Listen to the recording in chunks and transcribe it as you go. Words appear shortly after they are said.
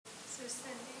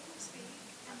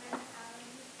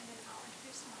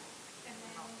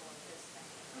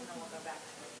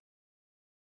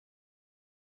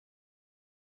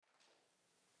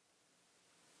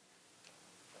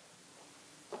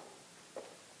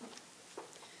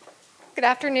Good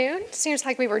afternoon. Seems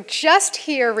like we were just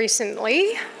here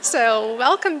recently, so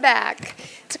welcome back.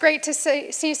 It's great to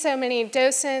see so many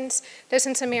docents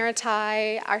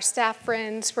emeriti, our staff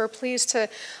friends. We're pleased to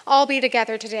all be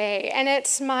together today, and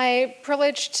it's my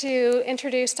privilege to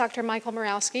introduce Dr. Michael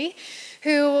Murawski,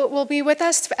 who will be with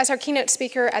us as our keynote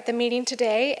speaker at the meeting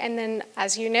today, and then,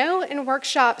 as you know, in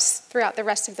workshops throughout the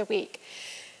rest of the week.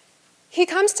 He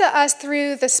comes to us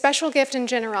through the special gift and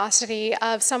generosity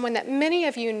of someone that many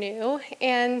of you knew,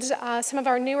 and some of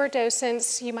our newer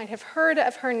docents, you might have heard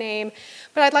of her name,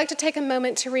 but I'd like to take a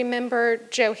moment to remember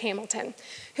Jo Hamilton,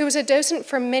 who was a docent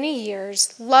for many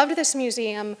years, loved this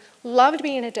museum, loved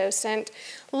being a docent,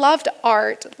 loved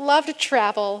art, loved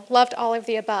travel, loved all of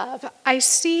the above. I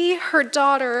see her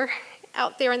daughter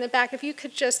out there in the back. If you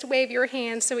could just wave your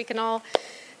hand so we can all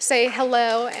say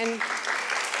hello.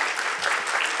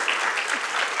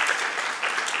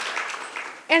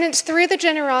 And it's through the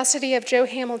generosity of Jo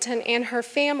Hamilton and her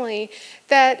family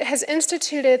that has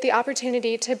instituted the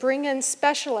opportunity to bring in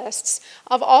specialists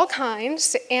of all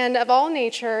kinds and of all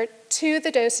nature to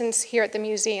the docents here at the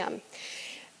museum.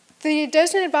 The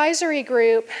Docent Advisory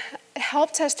Group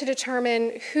helped us to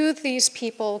determine who these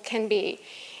people can be,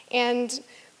 and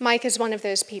Mike is one of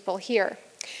those people here.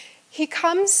 He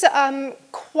comes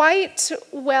quite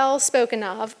well spoken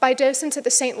of by docents at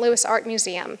the St. Louis Art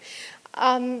Museum.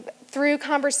 Through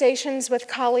conversations with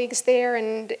colleagues there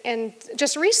and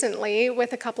just recently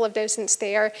with a couple of docents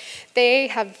there, they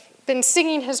have been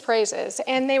singing his praises.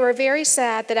 And they were very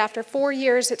sad that after 4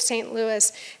 years at St.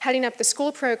 Louis, heading up the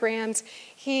school programs,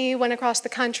 he went across the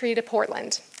country to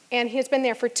Portland. And he has been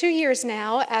there for 2 years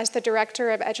now as the Director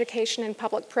of Education and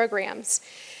Public Programs.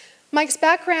 Mike's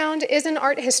background is in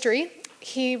art history.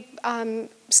 He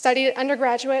studied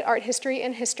undergraduate art history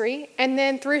and history, and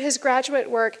then through his graduate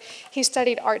work, he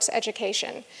studied arts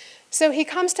education. So he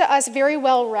comes to us very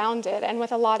well-rounded and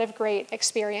with a lot of great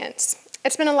experience.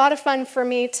 It's been a lot of fun for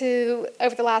me to,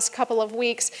 over the last couple of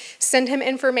weeks, send him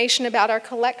information about our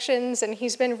collections, and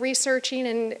he's been researching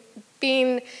and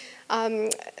being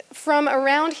from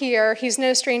around here. He's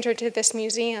no stranger to this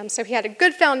museum, so he had a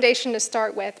good foundation to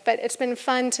start with, but it's been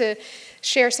fun to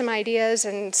share some ideas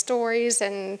and stories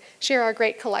and share our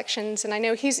great collections, and I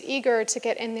know he's eager to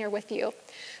get in there with you.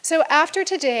 So after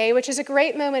today, which is a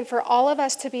great moment for all of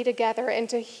us to be together and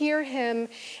to hear him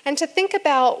and to think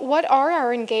about what are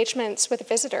our engagements with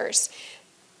visitors.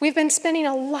 We've been spending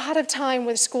a lot of time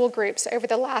with school groups over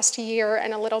the last year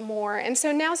and a little more, and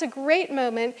so now's a great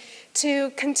moment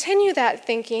to continue that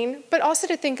thinking, but also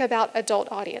to think about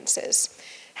adult audiences.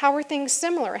 How are things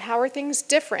similar? How are things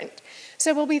different?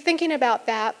 So we'll be thinking about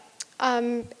that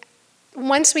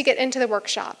once we get into the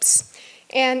workshops.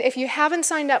 And if you haven't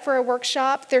signed up for a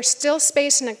workshop, there's still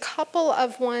space in a couple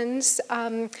of ones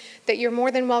that you're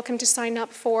more than welcome to sign up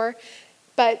for.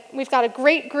 But we've got a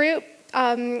great group,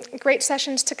 great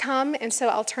sessions to come, and so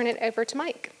I'll turn it over to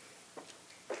Mike.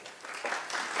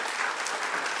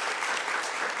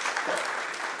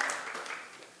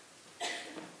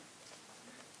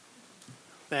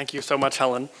 Thank you so much,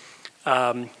 Helen.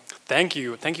 Thank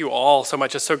you all so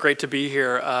much. It's so great to be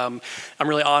here. I'm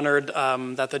really honored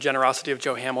that the generosity of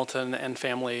Jo Hamilton and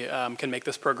family can make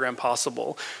this program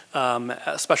possible.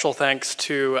 A special thanks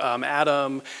to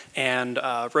Adam and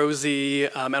Rosie,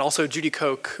 and also Judy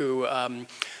Koch, who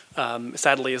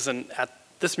sadly isn't at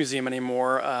this museum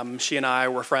anymore. She and I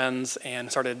were friends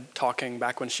and started talking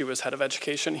back when she was head of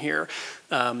education here.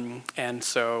 And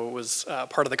so it was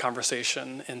part of the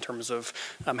conversation in terms of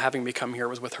having me come here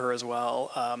was with her as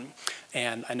well.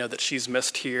 And I know that she's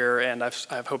missed here, and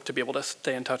I've hoped to be able to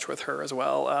stay in touch with her as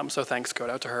well. So thanks go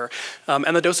out to her.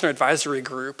 And the Docent Advisory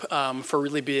Group for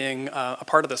really being a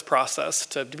part of this process,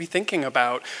 to be thinking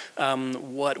about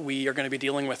what we are going to be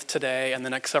dealing with today and the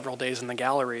next several days in the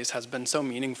galleries has been so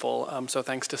meaningful. So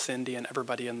thanks to Cindy and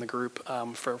everybody in the group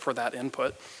for that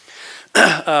input.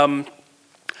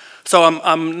 So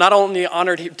I'm not only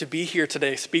honored to be here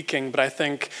today speaking, but I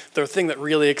think the thing that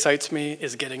really excites me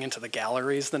is getting into the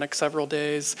galleries the next several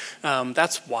days.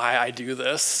 That's why I do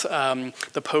this.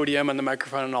 The podium and the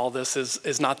microphone and all this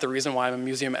is not the reason why I'm a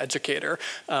museum educator.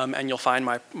 And you'll find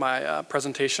my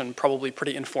presentation probably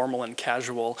pretty informal and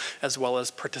casual, as well as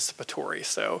participatory.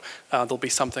 So there'll be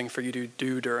something for you to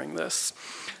do during this.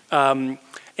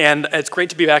 And it's great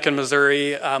to be back in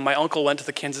Missouri. My uncle went to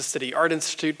the Kansas City Art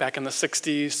Institute back in the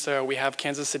 60s, so we have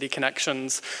Kansas City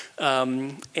connections.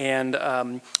 Walking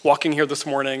here this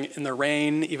morning in the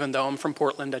rain, even though I'm from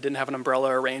Portland, I didn't have an umbrella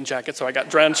or rain jacket, so I got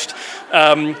drenched.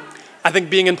 I think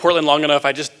being in Portland long enough,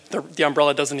 I just the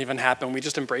umbrella doesn't even happen. We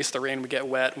just embrace the rain, we get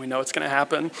wet, and we know it's gonna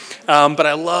happen. But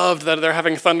I loved that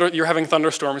you're having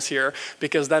thunderstorms here,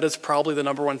 because that is probably the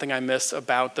 #1 thing I miss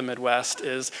about the Midwest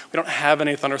is we don't have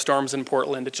any thunderstorms in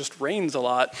Portland, it just rains a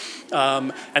lot.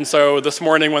 And so this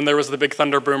morning when there was the big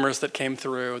thunder boomers that came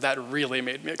through, that really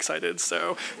made me excited.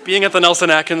 So being at the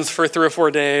Nelson-Atkins for 3 or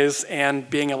 4 days and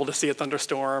being able to see a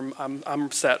thunderstorm,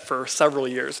 I'm set for several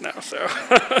years now, so.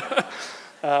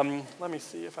 Let me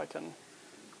see if I can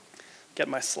get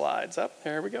my slides up.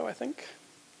 There we go, I think.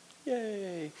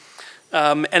 Yay.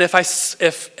 And if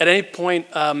at any point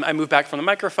I move back from the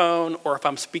microphone or if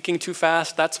I'm speaking too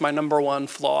fast, that's my #1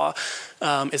 flaw,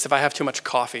 is if I have too much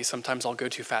coffee. Sometimes I'll go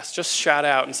too fast. Just shout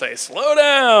out and say, slow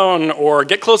down, or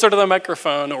get closer to the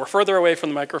microphone, or further away from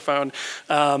the microphone,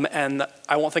 and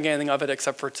I won't think anything of it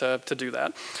except for to do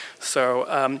that.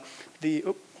 So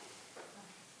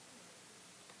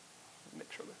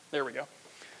there we go.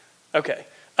 Okay.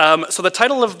 So the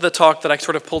title of the talk that I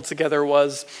sort of pulled together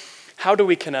was, How do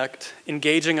we connect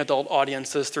engaging adult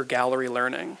audiences through gallery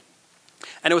learning?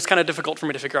 And it was kind of difficult for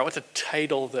me to figure out what to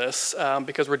title this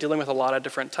because we're dealing with a lot of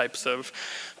different types of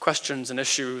questions and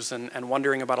issues and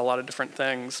wondering about a lot of different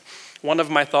things. One of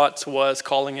my thoughts was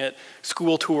calling it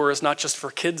School Tours, Not Just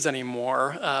for Kids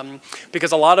Anymore,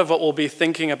 because a lot of what we'll be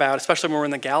thinking about, especially when we're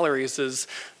in the galleries, is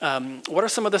what are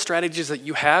some of the strategies that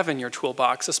you have in your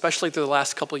toolbox, especially through the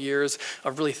last couple of years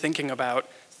of really thinking about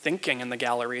thinking in the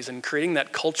galleries and creating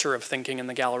that culture of thinking in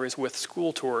the galleries with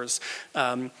school tours.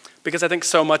 Because I think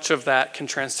so much of that can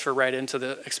transfer right into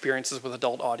the experiences with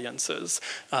adult audiences.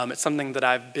 It's something that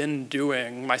I've been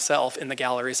doing myself in the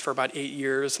galleries for about 8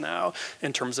 years now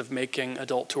in terms of making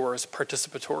adult tours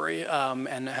participatory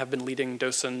and have been leading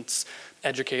docents,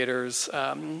 educators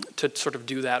to sort of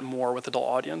do that more with adult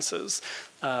audiences.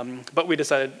 But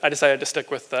I decided to stick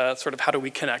with the sort of how do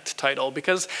we connect title,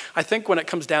 because I think when it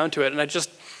comes down to it, and I just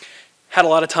had a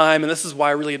lot of time, and this is why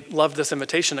I really love this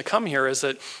invitation to come here, is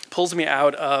it pulls me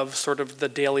out of sort of the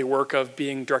daily work of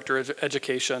being director of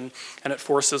education, and it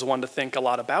forces one to think a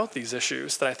lot about these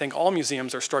issues that I think all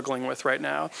museums are struggling with right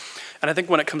now. And I think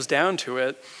when it comes down to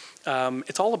it,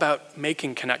 it's all about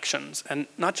making connections, and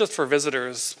not just for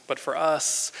visitors, but for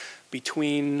us,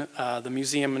 between the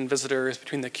museum and visitors,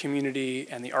 between the community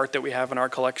and the art that we have in our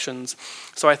collections.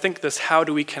 So I think this how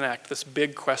do we connect, this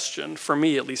big question, for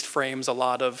me at least, frames a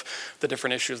lot of the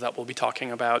different issues that we'll be talking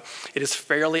about. It is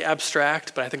fairly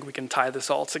abstract, but I think we can tie this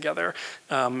all together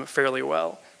fairly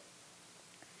well.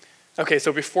 Okay,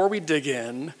 so before we dig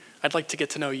in, I'd like to get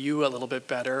to know you a little bit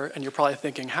better, and you're probably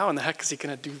thinking, how in the heck is he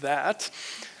gonna do that?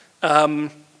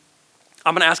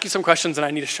 I'm going to ask you some questions, and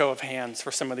I need a show of hands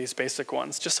for some of these basic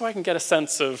ones, just so I can get a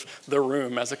sense of the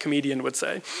room, as a comedian would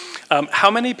say.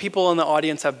 How many people in the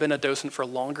audience have been a docent for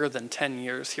longer than 10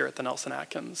 years here at the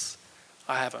Nelson-Atkins?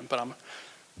 I haven't, but I'm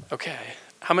okay.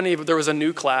 There was a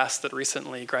new class that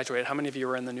recently graduated. How many of you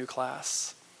were in the new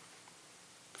class?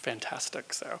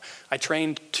 Fantastic. So I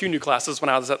trained 2 new classes when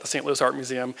I was at the St. Louis Art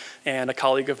Museum, and a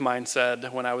colleague of mine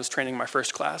said when I was training my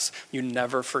first class, you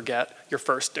never forget your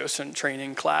first docent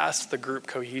training class, the group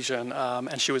cohesion,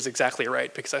 and she was exactly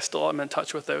right, because I still am in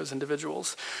touch with those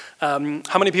individuals. How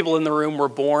many people in the room were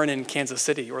born in Kansas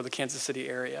City or the Kansas City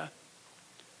area?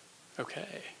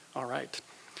 Okay, all right.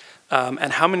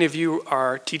 And how many of you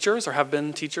are teachers or have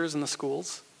been teachers in the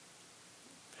schools?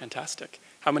 Fantastic.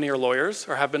 How many are lawyers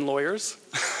or have been lawyers?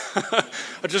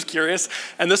 I'm just curious.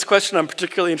 And this question I'm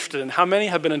particularly interested in. How many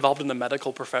have been involved in the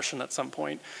medical profession at some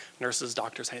point? Nurses,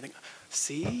 doctors, anything?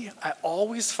 See, I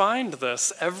always find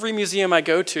this. Every museum I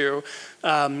go to,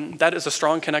 that is a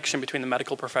strong connection between the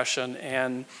medical profession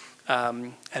and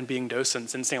being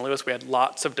docents. In St. Louis, we had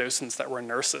lots of docents that were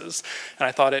nurses, and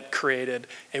I thought it created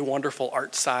a wonderful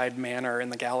art side manner in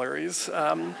the galleries.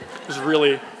 It was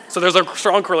really, so there's a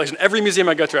strong correlation. Every museum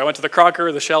I go to, I went to the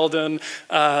Crocker, the Sheldon,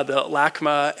 the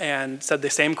LACMA, and said the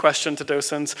same question to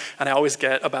docents, and I always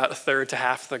get about a third to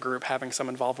half the group having some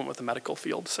involvement with the medical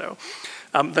field. So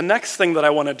the next thing that I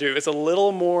want to do is a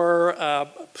little more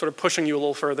sort of pushing you a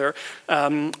little further.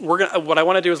 What I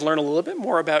want to do is learn a little bit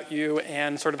more about you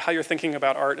and sort of how you're thinking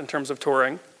about art in terms of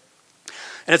touring.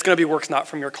 And it's going to be works not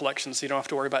from your collection, so you don't have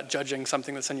to worry about judging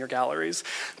something that's in your galleries.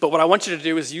 But what I want you to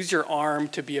do is use your arm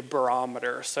to be a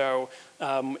barometer. So,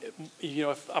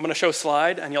 if I'm going to show a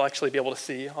slide, and you'll actually be able to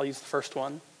see. I'll use the first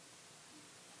one.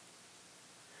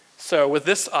 So with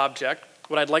this object,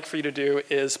 what I'd like for you to do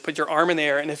is put your arm in the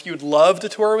air, and if you'd love to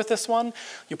tour with this one,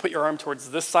 you put your arm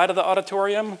towards this side of the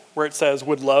auditorium where it says,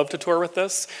 would love to tour with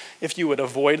this. If you would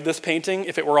avoid this painting,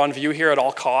 if it were on view here at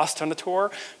all costs on the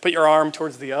tour, put your arm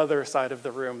towards the other side of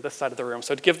the room, this side of the room.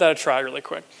 So to give that a try really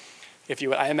quick. if you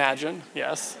would, I imagine,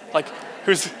 yes. Like,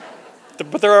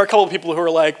 but there are a couple of people who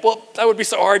are like, well, that would be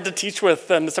so hard to teach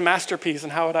with, and it's a masterpiece,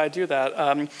 and how would I do that?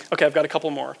 Okay, I've got a couple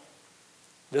more.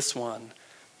 This one,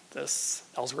 this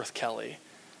Ellsworth Kelly.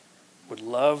 Would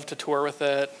love to tour with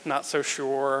it, not so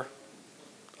sure,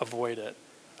 avoid it.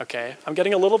 Okay, I'm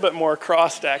getting a little bit more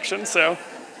crossed action, so.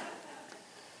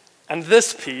 And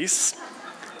this piece,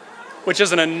 which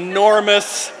is an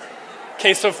enormous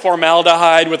case of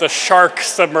formaldehyde with a shark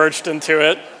submerged into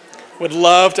it. Would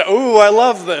love to, ooh, I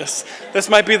love this. This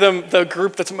might be the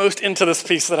group that's most into this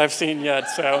piece that I've seen yet,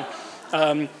 so.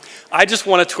 I just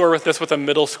want to tour with this with a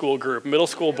middle school group, middle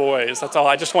school boys, that's all.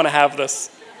 I just want to have this,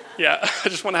 yeah, I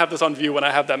just want to have this on view when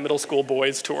I have that middle school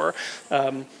boys tour.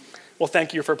 Well,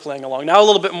 thank you for playing along. Now a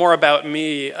little bit more about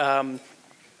me.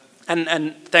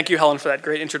 And thank you, Helen, for that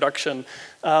great introduction.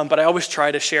 But I always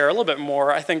try to share a little bit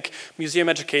more. I think museum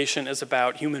education is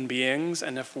about human beings,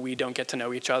 and if we don't get to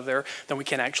know each other, then we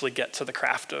can't actually get to the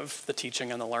craft of the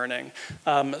teaching and the learning.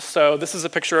 So this is a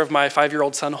picture of my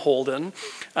 5-year-old son, Holden.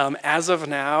 As of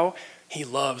now, he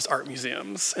loves art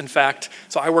museums. In fact,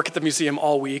 so I work at the museum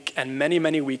all week and many,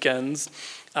 many weekends.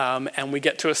 And we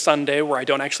get to a Sunday where I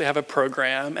don't actually have a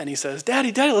program, and he says,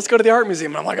 Daddy, let's go to the art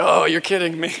museum. And I'm like, oh, you're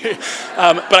kidding me.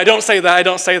 But I don't say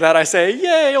that. I say,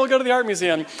 yay, we'll go to the art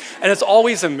museum. And it's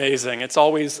always amazing. It's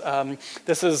always,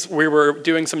 we were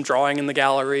doing some drawing in the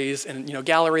galleries, and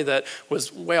gallery that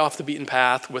was way off the beaten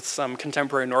path with some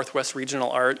contemporary Northwest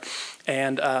regional art.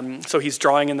 And so he's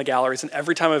drawing in the galleries, and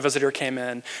every time a visitor came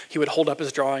in, he would hold up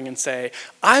his drawing and say,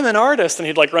 I'm an artist, and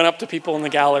he'd like run up to people in the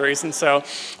galleries. And so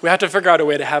we had to figure out a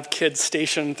way to have kids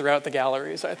stationed throughout the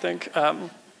galleries, I think.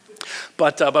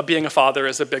 But being a father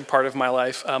is a big part of my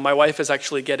life. My wife is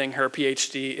actually getting her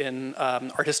PhD in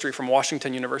art history from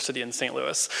Washington University in St.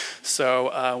 Louis.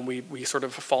 So we sort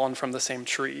of have fallen from the same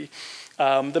tree.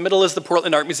 The middle is the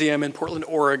Portland Art Museum in Portland,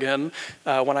 Oregon.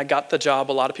 When I got the job,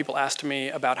 a lot of people asked me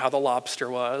about how the lobster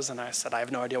was, and I said, I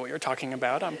have no idea what you're talking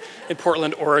about. I'm in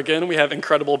Portland, Oregon. We have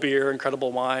incredible beer,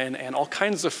 incredible wine, and all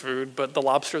kinds of food, but the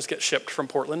lobsters get shipped from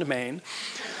Portland, Maine.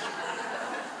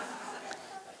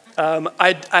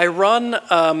 I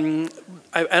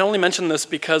only mention this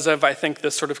because of, I think,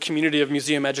 this sort of community of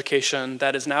museum education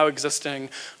that is now existing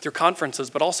through conferences,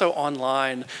 but also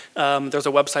online. There's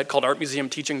a website called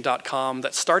artmuseumteaching.com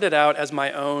that started out as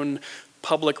my own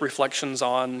public reflections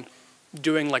on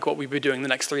doing like what we'd be doing the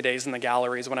next 3 days in the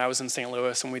galleries when I was in St.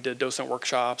 Louis and we did docent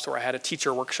workshops or I had a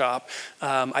teacher workshop.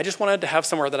 I just wanted to have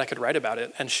somewhere that I could write about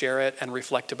it and share it and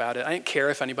reflect about it. I didn't care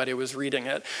if anybody was reading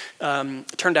it.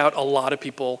 It turned out a lot of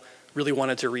people really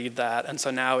wanted to read that, and so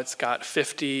now it's got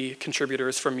 50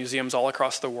 contributors from museums all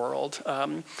across the world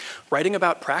writing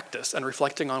about practice and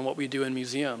reflecting on what we do in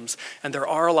museums. And there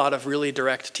are a lot of really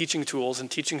direct teaching tools and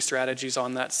teaching strategies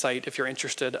on that site if you're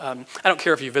interested. I don't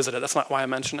care if you visit it, that's not why I'm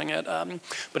mentioning it,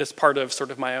 but it's part of sort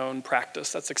of my own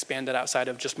practice that's expanded outside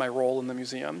of just my role in the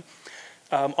museum.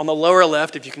 On the lower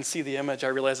left, if you can see the image, I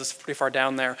realize it's pretty far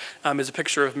down there, is a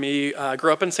picture of me. I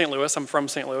grew up in St. Louis, I'm from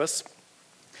St. Louis.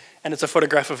 And it's a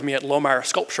photograph of me at Lohmeyer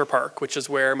Sculpture Park, which is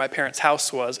where my parents'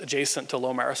 house was, adjacent to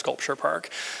Lohmeyer Sculpture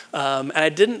Park. And I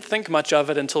didn't think much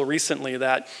of it until recently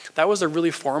that was a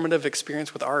really formative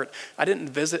experience with art. I didn't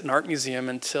visit an art museum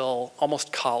until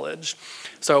almost college.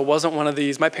 So it wasn't one of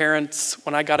these. My parents,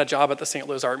 when I got a job at the St.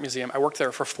 Louis Art Museum, I worked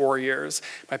there for 4 years.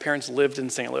 My parents lived in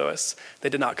St. Louis. They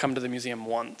did not come to the museum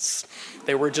once.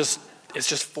 It's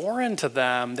just foreign to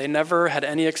them. They never had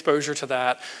any exposure to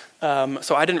that.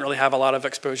 So I didn't really have a lot of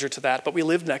exposure to that, but we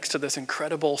lived next to this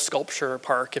incredible sculpture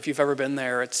park. If you've ever been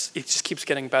there, it just keeps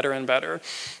getting better and better.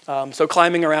 So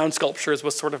climbing around sculptures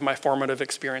was sort of my formative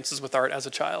experiences with art as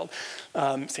a child.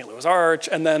 St. Louis Arch,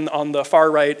 and then on the far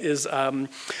right is a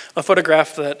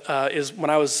photograph that is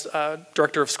when I was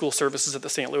director of school services at the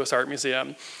St. Louis Art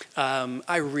Museum.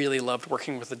 I really loved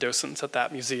working with the docents at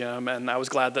that museum, and I was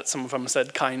glad that some of them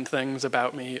said kind things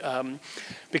about me,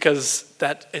 because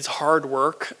that is hard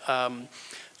work.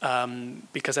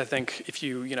 Because I think if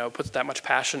you put that much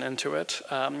passion into it,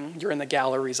 you're in the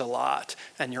galleries a lot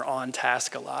and you're on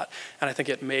task a lot. And I think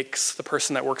it makes the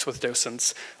person that works with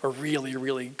docents a really,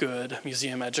 really good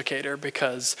museum educator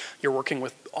because you're working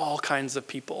with all kinds of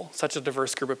people, such a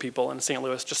diverse group of people. And St.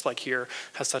 Louis, just like here,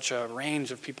 has such a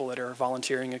range of people that are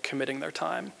volunteering and committing their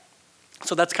time.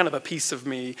 So that's kind of a piece of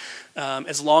me.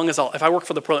 As long as if I work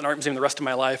for the Portland Art Museum the rest of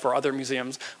my life or other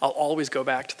museums, I'll always go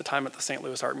back to the time at the St.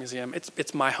 Louis Art Museum.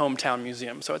 It's my hometown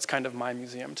museum, so it's kind of my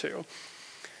museum too.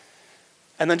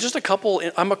 And then just a couple,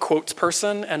 I'm a quotes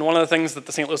person, and one of the things that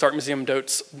the St. Louis Art Museum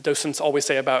docents always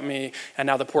say about me, and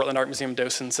now the Portland Art Museum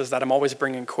docents, is that I'm always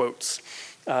bringing quotes.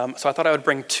 So I thought I would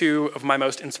bring two of my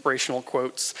most inspirational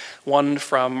quotes. One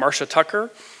from Marcia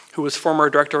Tucker, who was former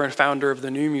director and founder of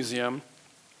the New Museum.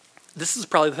 This is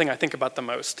probably the thing I think about the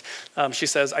most. She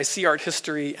says, "I see art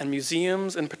history and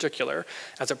museums in particular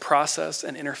as a process,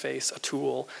 an interface, a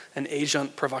tool, an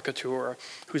agent provocateur,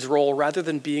 whose role, rather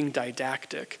than being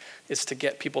didactic, is to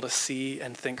get people to see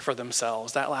and think for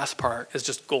themselves." That last part is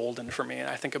just golden for me, and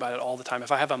I think about it all the time.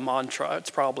 If I have a mantra, it's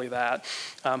probably that.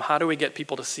 How do we get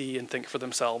people to see and think for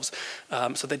themselves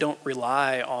so they don't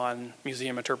rely on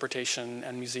museum interpretation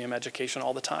and museum education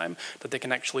all the time, that they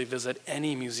can actually visit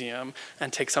any museum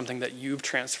and take something that you've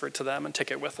transferred to them and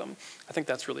take it with them. I think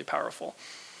that's really powerful.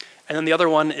 And then the other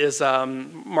one is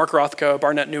Mark Rothko,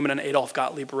 Barnett Newman, and Adolf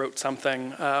Gottlieb wrote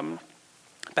something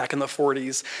back in the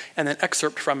 40s, and an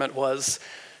excerpt from it was,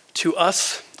 "To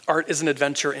us, art is an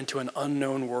adventure into an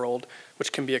unknown world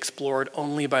which can be explored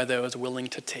only by those willing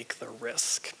to take the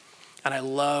risk." And I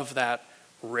love that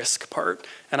risk part.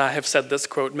 And I have said this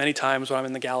quote many times when I'm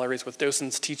in the galleries with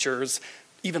docents, teachers,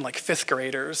 even like fifth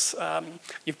graders.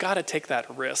 You've got to take that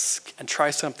risk and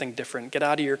try something different, get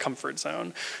out of your comfort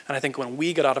zone. And I think when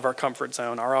we get out of our comfort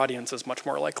zone, our audience is much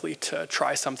more likely to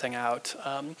try something out.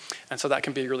 And so that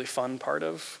can be a really fun part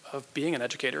of being an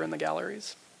educator in the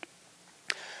galleries.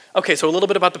 Okay, so a little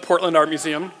bit about the Portland Art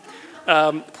Museum.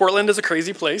 Portland is a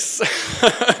crazy place,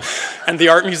 and the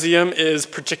Art Museum is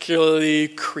particularly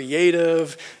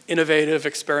creative, innovative,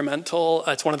 experimental.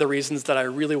 It's one of the reasons that I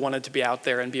really wanted to be out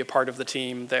there and be a part of the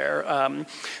team there.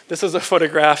 This is a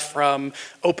photograph from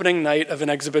opening night of an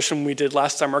exhibition we did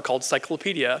last summer called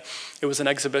Cyclopedia. It was an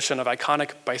exhibition of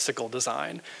iconic bicycle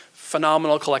design.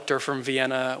 Phenomenal collector from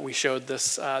Vienna. We showed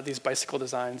these bicycle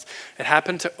designs. It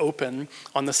happened to open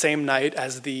on the same night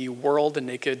as the World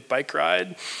Naked Bike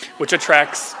Ride, which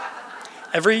attracts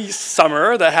every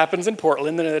summer. That happens in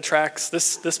Portland, and it attracts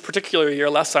this particular year,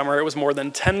 last summer, it was more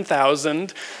than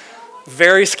 10,000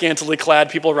 very scantily clad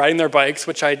people riding their bikes,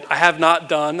 which I have not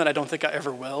done, and I don't think I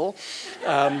ever will.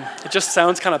 It just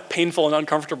sounds kind of painful and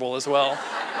uncomfortable as well.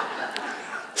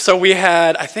 So we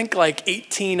had, I think, like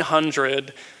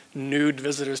 1,800 nude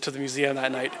visitors to the museum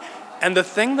that night. And the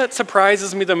thing that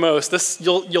surprises me the most,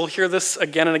 you'll hear this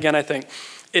again and again, I think,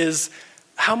 is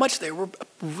how much they were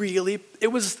really,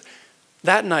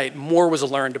 that night, more was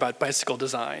learned about bicycle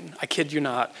design, I kid you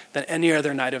not, than any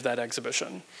other night of that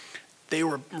exhibition. They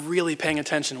were really paying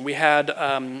attention. We had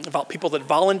people that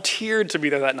volunteered to be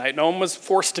there that night. No one was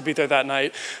forced to be there that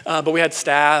night, but we had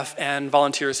staff and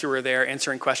volunteers who were there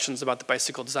answering questions about the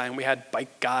bicycle design. We had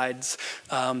bike guides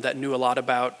that knew a lot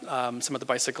about some of the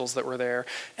bicycles that were there,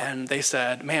 and they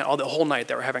said, man, the whole night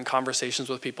they were having conversations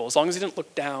with people. As long as you didn't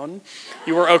look down,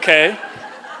 you were okay.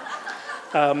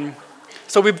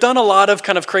 So we've done a lot of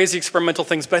kind of crazy experimental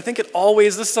things, but I think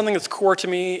this is something that's core to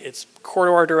me, it's core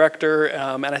to our director,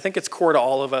 and I think it's core to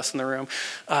all of us in the room.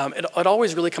 It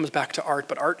always really comes back to art,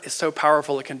 but art is so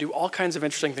powerful, it can do all kinds of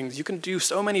interesting things. You can do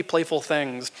so many playful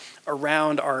things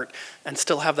around art and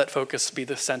still have that focus be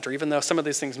the center, even though some of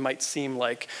these things might seem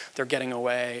like they're getting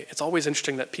away. It's always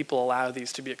interesting that people allow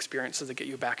these to be experiences that get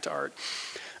you back to art.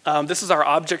 This is our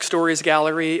Object Stories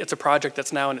Gallery. It's a project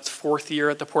that's now in its 4th year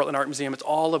at the Portland Art Museum. It's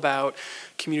all about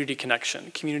community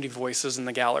connection, community voices in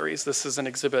the galleries. This is an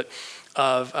exhibit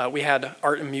of, we had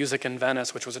Art and Music in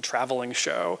Venice, which was a traveling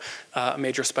show, a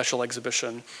major special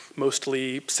exhibition,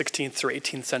 mostly 16th through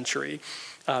 18th century.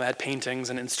 Had paintings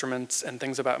and instruments and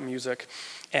things about music.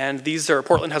 And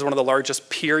Portland has one of the largest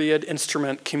period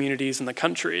instrument communities in the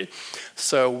country.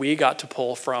 So we got to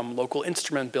pull from local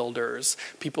instrument builders,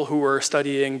 people who were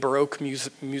studying Baroque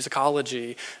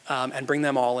musicology, and bring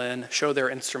them all in, show their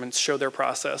instruments, show their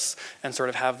process, and sort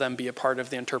of have them be a part of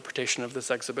the interpretation of this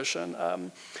exhibition.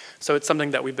 So it's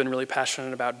something that we've been really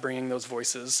passionate about, bringing those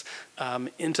voices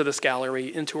into this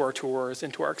gallery, into our tours,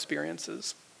 into our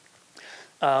experiences.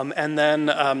 And then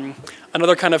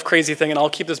another kind of crazy thing, and I'll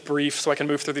keep this brief so I can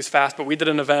move through these fast, but we did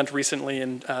an event recently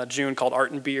in June called Art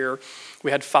and Beer.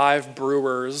 We had 5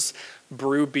 brewers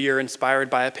brew beer inspired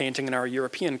by a painting in our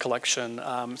European collection.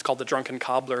 It's called The Drunken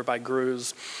Cobbler by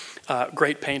Greuze.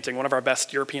 Great painting, one of our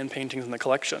best European paintings in the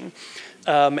collection.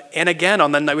 And again,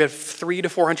 on that night, we had 300 to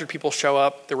 400 people show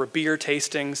up. There were beer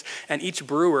tastings, and each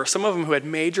brewer, some of them who had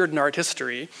majored in art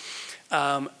history,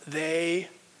 they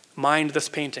mined this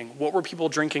painting. What were people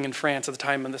drinking in France at the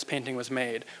time when this painting was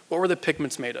made? What were the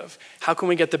pigments made of? How can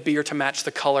we get the beer to match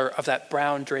the color of that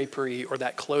brown drapery or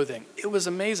that clothing? It was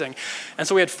amazing. And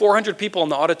so we had 400 people in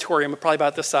the auditorium, probably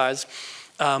about this size,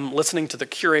 listening to the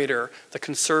curator, the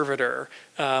conservator,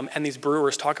 and these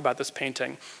brewers talk about this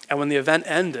painting. And when the event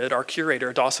ended, our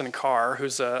curator, Docent,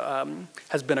 who's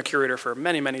has been a curator for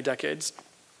many, many decades,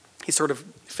 he's sort of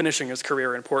finishing his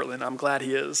career in Portland. I'm glad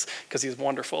he is, because he's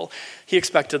wonderful. He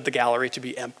expected the gallery to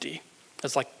be empty.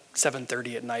 It's like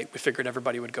 7:30 at night. We figured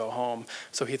everybody would go home.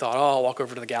 So he thought, oh, I'll walk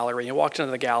over to the gallery. He walked into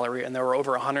the gallery, and there were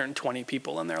over 120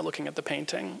 people in there looking at the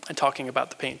painting and talking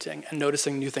about the painting and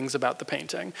noticing new things about the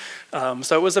painting.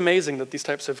 So it was amazing that these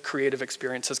types of creative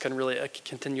experiences can really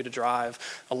continue to drive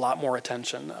a lot more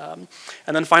attention.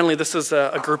 And then finally, this is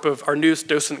a group of our new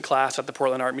docent class at the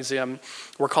Portland Art Museum.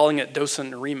 We're calling it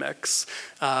Docent Remix.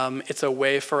 It's a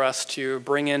way for us to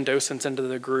bring in docents into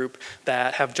the group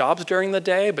that have jobs during the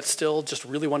day, but still just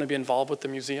really want to be involved with the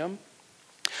museum.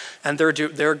 And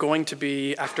they're going to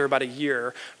be, after about a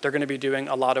year, they're going to be doing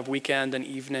a lot of weekend and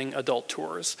evening adult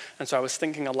tours. And so I was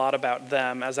thinking a lot about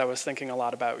them as I was thinking a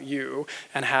lot about you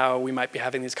and how we might be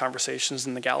having these conversations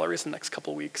in the galleries in the next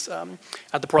couple of weeks.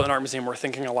 At the Portland Art Museum, we're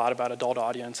thinking a lot about adult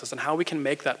audiences and how we can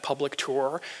make that public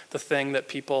tour the thing that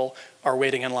people are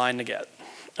waiting in line to get.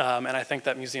 And I think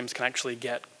that museums can actually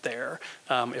get there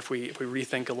if we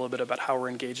rethink a little bit about how we're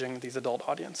engaging these adult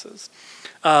audiences.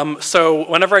 So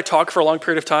whenever I talk for a long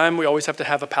period of time, we always have to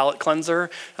have a palate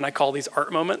cleanser, and I call these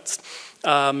art moments.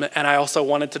 And I also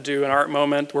wanted to do an art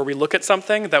moment where we look at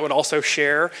something that would also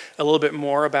share a little bit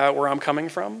more about where I'm coming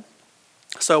from.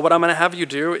 So what I'm going to have you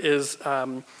do is,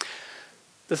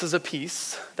 this is a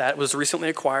piece that was recently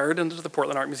acquired into the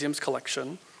Portland Art Museum's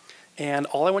collection. And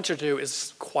all I want you to do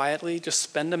is quietly just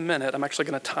spend a minute, I'm actually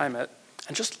going to time it,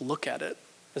 and just look at it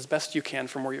as best you can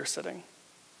from where you're sitting.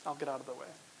 I'll get out of the way.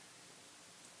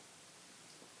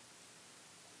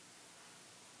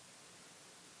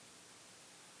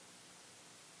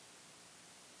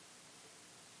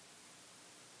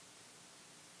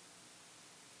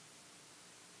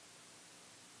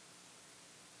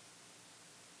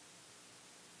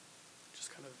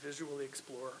 Just kind of visually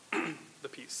explore the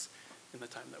piece in the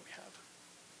time that we have.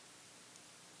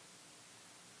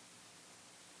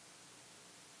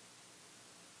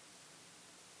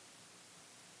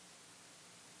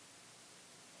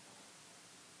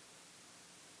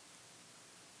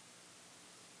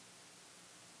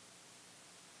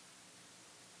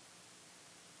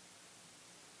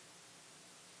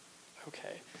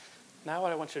 Okay, now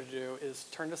what I want you to do is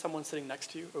turn to someone sitting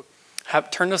next to you,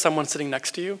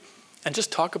 and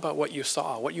just talk about what you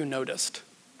saw, what you noticed.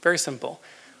 Very simple.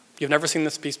 You've never seen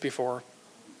this piece before.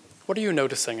 What are you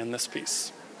noticing in this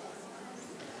piece?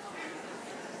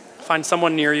 Find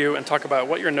someone near you and talk about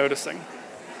what you're noticing.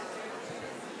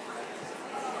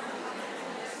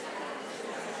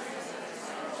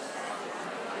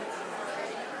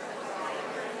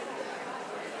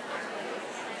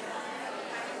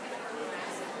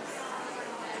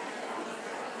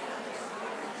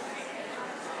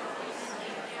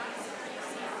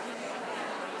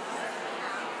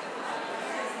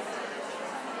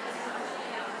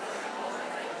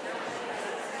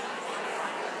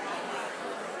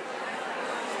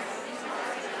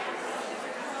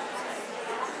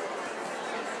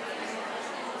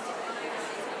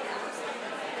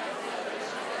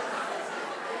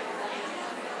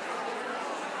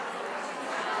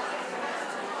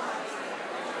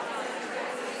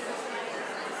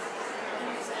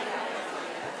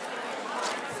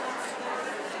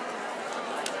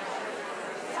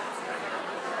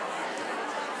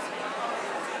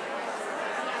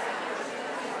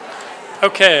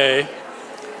 Okay,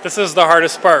 this is the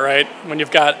hardest part, right? When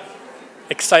you've got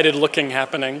excited looking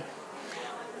happening.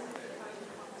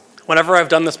 Whenever I've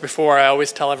done this before, I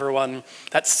always tell everyone,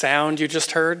 that sound you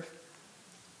just heard,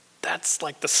 that's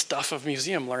like the stuff of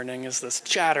museum learning, is this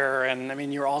chatter, and I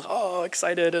mean, you're all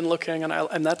excited and looking,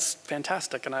 and that's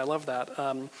fantastic, and I love that.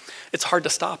 It's hard to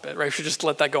stop it, right? You should just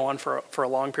let that go on for a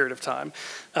long period of time.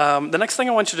 The next thing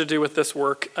I want you to do with this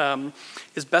work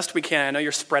is best we can, I know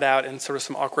you're spread out in sort of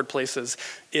some awkward places,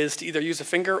 is to either use a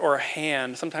finger or a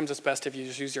hand. Sometimes it's best if you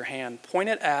just use your hand. Point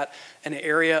it at an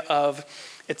area of,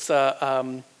 it's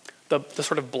the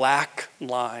sort of black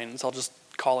lines, I'll just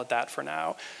call it that for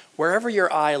now. Wherever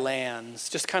your eye lands,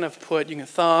 just kind of put, you can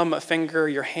thumb, a finger,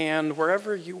 your hand,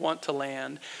 wherever you want to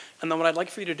land. And then what I'd like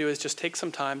for you to do is just take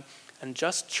some time and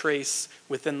just trace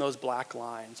within those black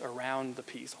lines around the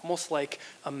piece, almost like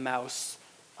a mouse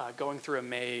going through a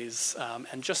maze,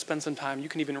 and just spend some time. You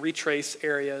can even retrace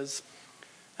areas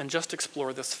and just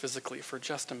explore this physically for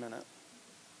just a minute.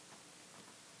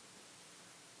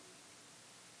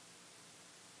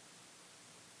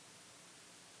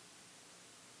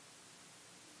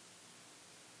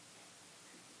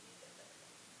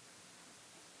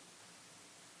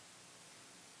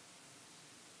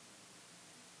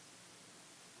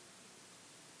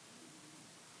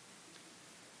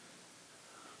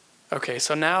 Okay,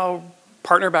 so now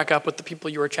partner back up with the people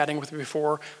you were chatting with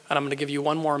before, and I'm going to give you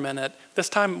one more minute. This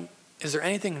time, is there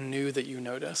anything new that you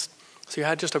noticed? So you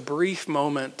had just a brief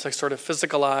moment to sort of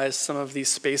physicalize some of these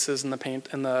spaces in the paint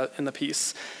in the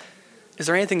piece. Is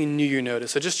there anything new you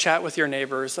noticed? So just chat with your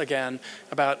neighbors again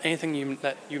about anything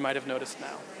that you might have noticed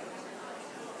now.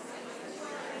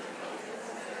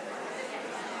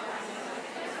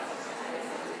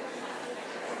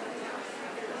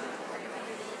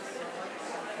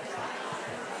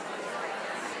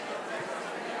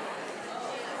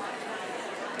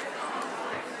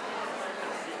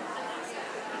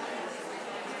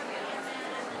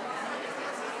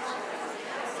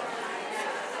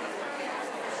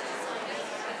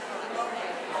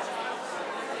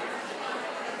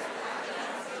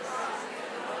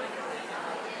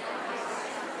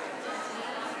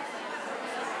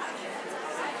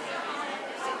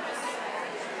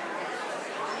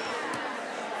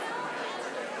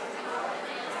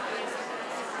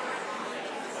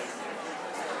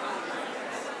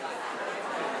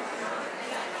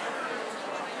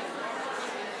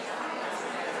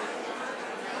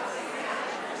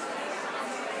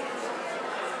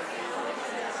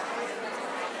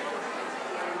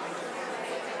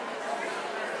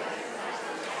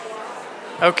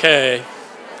 Okay,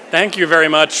 thank you very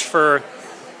much for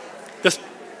this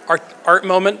art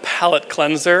moment palette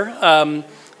cleanser.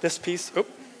 This piece,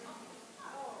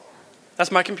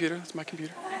 that's my computer,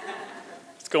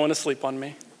 It's going to sleep on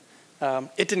me.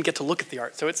 It didn't get to look at the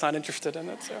art, so it's not interested in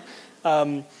it.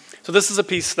 So this is a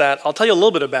piece that, I'll tell you a little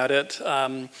bit about it,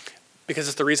 because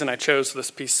it's the reason I chose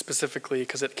this piece specifically,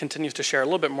 because it continues to share a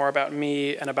little bit more about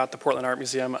me and about the Portland Art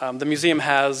Museum. The museum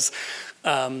has,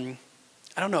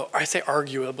 I don't know, I say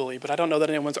arguably, but I don't know that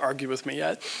anyone's argued with me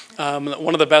yet.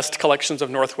 One of the best collections of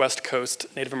Northwest Coast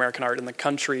Native American art in the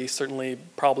country, certainly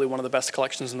probably one of the best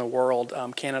collections in the world.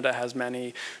 Canada has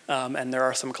many, and there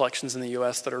are some collections in the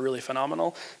US that are really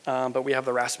phenomenal. But we have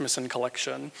the Rasmussen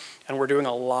collection, and we're doing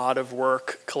a lot of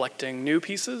work collecting new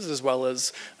pieces as well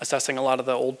as assessing a lot of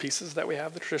the old pieces that we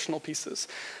have, the traditional pieces.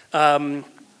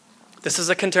 This is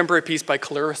a contemporary piece by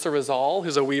Clarissa Rizal,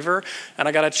 who's a weaver, and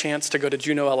I got a chance to go to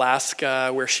Juneau, Alaska,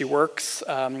 where she works.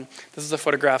 This is a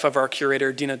photograph of our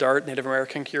curator, Dina Dart, Native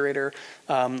American curator,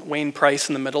 Wayne Price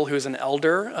in the middle, who's an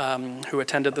elder who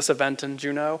attended this event in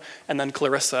Juneau, and then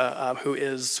Clarissa, who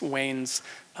is Wayne's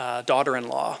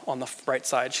daughter-in-law on the right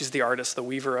side. She's the artist, the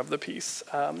weaver of the piece.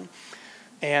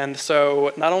 And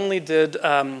so not only did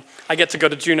I get to go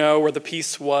to Juneau where the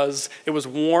piece was, it was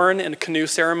worn in a canoe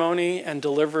ceremony and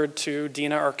delivered to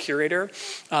Dina, our curator,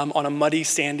 on a muddy,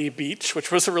 sandy beach,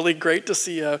 which was really great to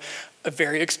see a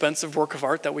very expensive work of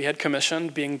art that we had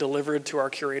commissioned being delivered to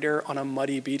our curator on a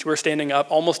muddy beach. We were standing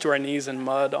up almost to our knees in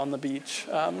mud on the beach.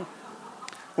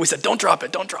 We said, don't drop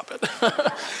it, don't drop it.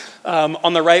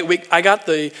 On the right, I got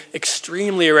the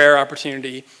extremely rare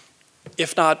opportunity,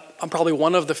 if not, I'm probably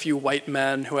one of the few white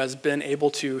men who has been able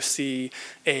to see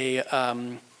a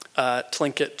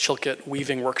Tlingit Chilkat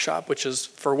weaving workshop, which is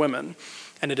for women,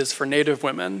 and it is for Native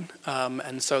women.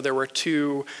 And so there were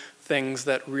two things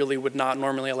that really would not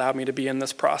normally allow me to be in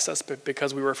this process, but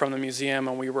because we were from the museum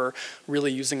and we were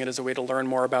really using it as a way to learn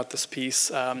more about this piece,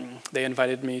 they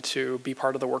invited me to be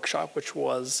part of the workshop, which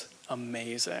was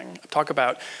amazing. Talk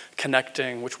about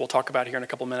connecting, which we'll talk about here in a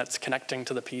couple minutes, connecting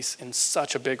to the piece in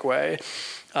such a big way.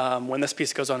 When this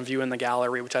piece goes on view in the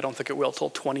gallery, which I don't think it will till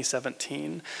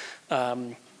 2017,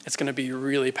 it's going to be a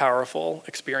really powerful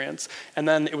experience. And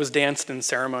then it was danced in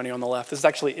ceremony on the left. This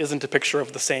actually isn't a picture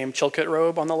of the same Chilkat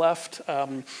robe on the left,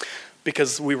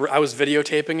 because I was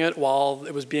videotaping it while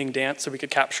it was being danced so we could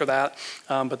capture that.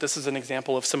 But this is an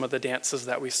example of some of the dances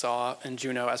that we saw in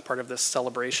Juneau as part of this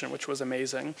celebration, which was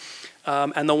amazing.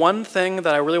 And the one thing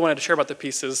that I really wanted to share about the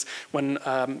piece is when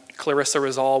Clarissa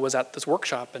Rizal was at this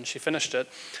workshop and she finished it,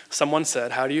 someone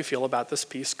said, how do you feel about this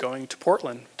piece going to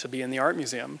Portland to be in the art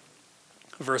museum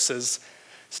versus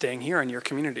staying here in your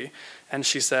community? And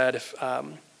she said,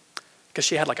 because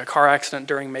she had like a car accident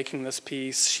during making this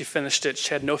piece. She finished it,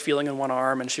 she had no feeling in one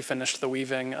arm, and she finished the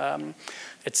weaving.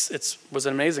 It was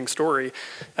an amazing story.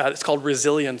 It's called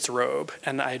Resilience Robe,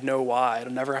 and I know why.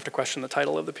 I'd never have to question the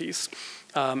title of the piece.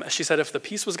 She said if the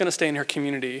piece was gonna stay in her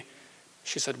community,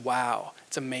 she said, wow,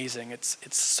 it's amazing. It's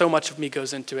so much of me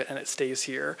goes into it and it stays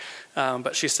here.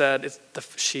 But she said,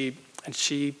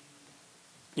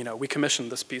 we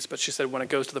commissioned this piece, but she said when it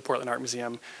goes to the Portland Art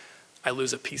Museum, I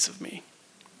lose a piece of me.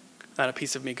 And a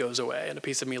piece of me goes away, and a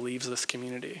piece of me leaves this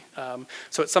community.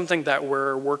 So it's something that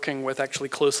we're working with actually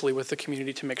closely with the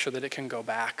community to make sure that it can go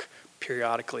back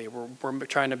periodically. We're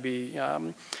trying to be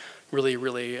really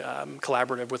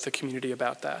collaborative with the community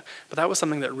about that. But that was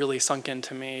something that really sunk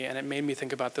into me, and it made me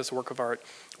think about this work of art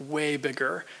way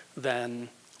bigger than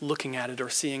looking at it or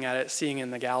seeing in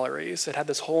the galleries. It had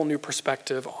this whole new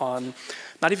perspective on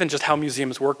not even just how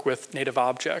museums work with native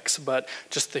objects, but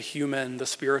just the human, the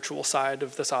spiritual side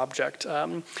of this object.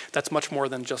 That's much more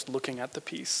than just looking at the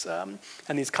piece.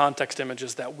 And these context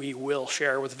images that we will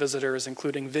share with visitors,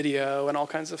 including video and all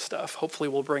kinds of stuff. Hopefully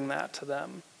we'll bring that to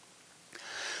them.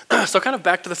 So kind of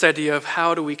back to this idea of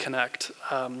how do we connect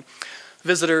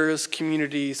visitors,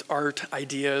 communities, art,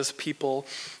 ideas, people.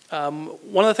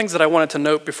 One of the things that I wanted to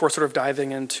note before sort of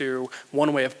diving into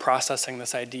one way of processing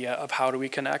this idea of how do we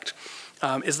connect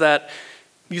is that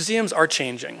museums are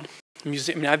changing.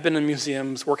 I've been in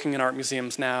museums, working in art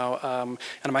museums now,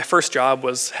 and my first job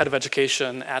was head of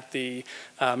education at the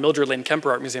Mildred Lane Kemper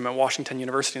Art Museum at Washington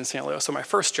University in St. Louis. So my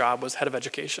first job was head of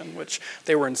education, which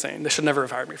they were insane. They should never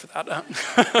have hired me for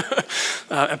that.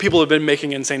 And people have been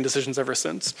making insane decisions ever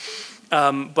since.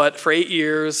 But for 8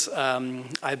 years,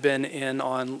 I've been in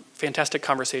on fantastic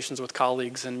conversations with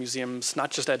colleagues in museums, not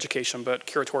just education, but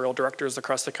curatorial directors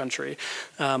across the country.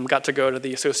 Got to go to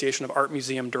the Association of Art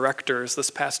Museum Directors this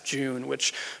past June,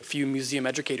 which few museum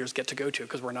educators get to go to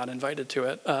because we're not invited to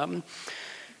it.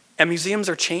 And museums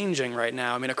are changing right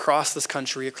now. I mean, across this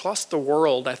country, across the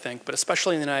world, I think, but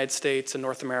especially in the United States and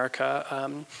North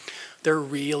America, they're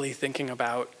really thinking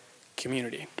about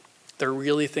community. They're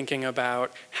really thinking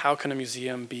about how can a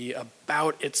museum be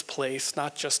about its place,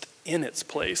 not just in its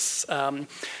place.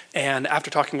 And after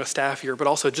talking with staff here, but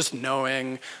also just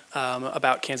knowing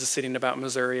about Kansas City and about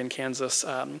Missouri and Kansas,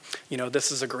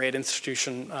 this is a great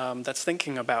institution that's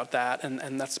thinking about that.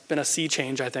 And that's been a sea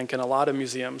change, I think, in a lot of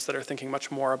museums that are thinking much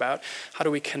more about how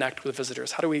do we connect with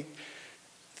visitors? How do we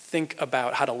think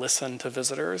about how to listen to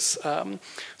visitors.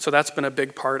 So that's been a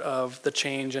big part of the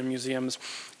change in museums.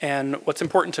 And what's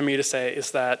important to me to say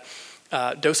is that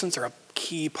docents are a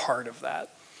key part of that.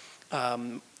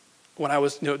 When I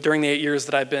was, during the 8 years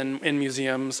that I've been in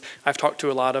museums, I've talked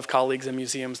to a lot of colleagues in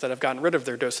museums that have gotten rid of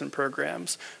their docent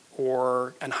programs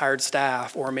and hired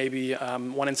staff, or maybe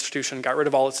one institution got rid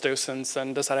of all its docents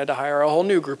and decided to hire a whole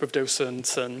new group of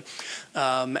docents. And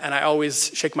I always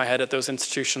shake my head at those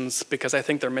institutions because I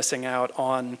think they're missing out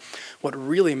on what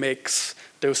really makes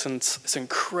docents this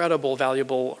incredible,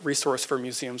 valuable resource for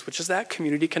museums, which is that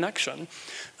community connection,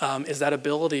 is that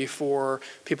ability for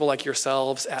people like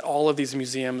yourselves at all of these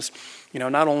museums.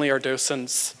 Not only are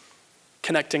docents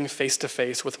connecting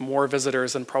face-to-face with more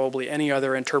visitors than probably any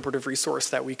other interpretive resource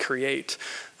that we create.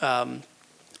 1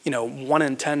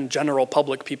 in 10 general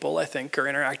public people, I think, are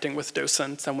interacting with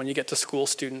docents, and when you get to school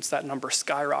students, that number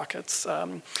skyrockets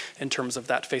in terms of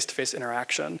that face-to-face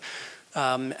interaction.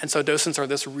 And so docents are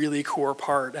this really core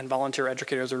part, and volunteer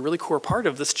educators are a really core part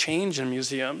of this change in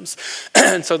museums.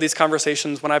 And so these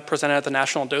conversations, when I presented at the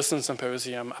National Docent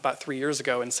Symposium about 3 years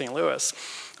ago in St. Louis,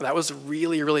 that was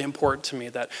really, really important to me,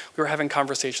 that we were having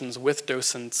conversations with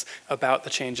docents about the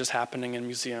changes happening in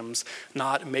museums,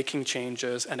 not making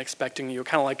changes and expecting you,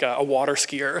 kind of like a water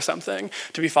skier or something,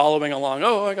 to be following along.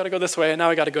 Oh, I got to go this way, and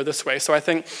now I got to go this way. So I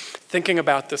think thinking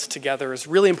about this together is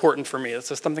really important for me. It's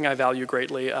just something I value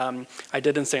greatly. I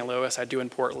did in St. Louis, I do in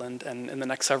Portland, and in the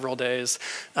next several days,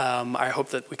 I hope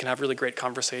that we can have really great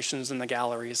conversations in the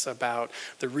galleries about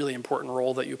the really important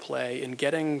role that you play in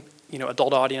getting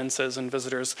adult audiences and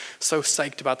visitors so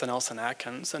psyched about the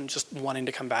Nelson-Atkins and just wanting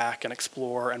to come back and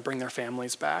explore and bring their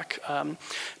families back,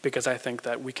 because I think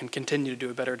that we can continue to do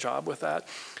a better job with that.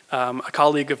 A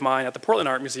colleague of mine at the Portland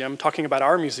Art Museum, talking about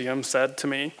our museum, said to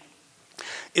me,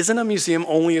 "Isn't a museum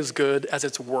only as good as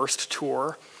its worst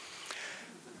tour?"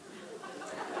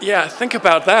 Yeah, think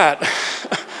about that.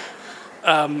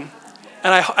 And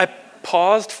I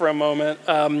paused for a moment,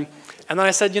 and then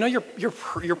I said,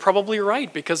 you're probably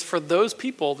right, because for those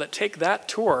people that take that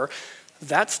tour,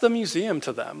 that's the museum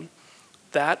to them.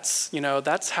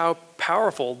 That's how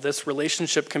powerful this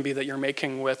relationship can be that you're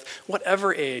making with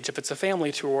whatever age, if it's a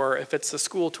family tour, if it's a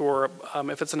school tour,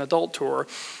 if it's an adult tour.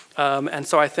 And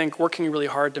so I think working really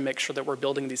hard to make sure that we're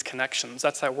building these connections,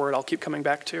 that's that word I'll keep coming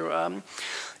back to,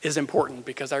 is important,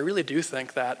 because I really do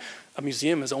think that a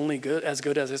museum is only as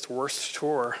good as its worst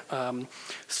tour.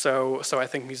 So I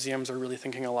think museums are really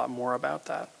thinking a lot more about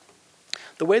that.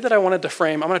 The way that I wanted to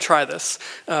frame, I'm going to try this,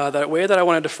 the way that I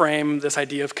wanted to frame this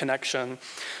idea of connection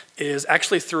is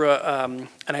actually through an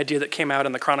idea that came out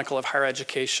in the Chronicle of Higher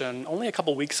Education only a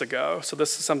couple weeks ago. So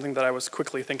this is something that I was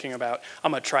quickly thinking about.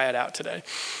 I'm going to try it out today.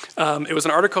 It was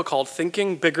an article called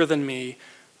 "Thinking Bigger Than Me,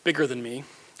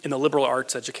 in the Liberal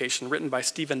Arts Education," written by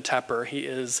Stephen Tepper. He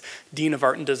is Dean of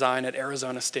Art and Design at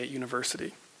Arizona State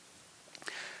University.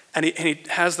 And he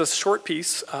has this short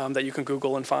piece that you can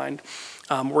Google and find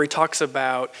where he talks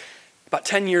about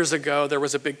 10 years ago, there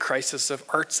was a big crisis of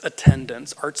arts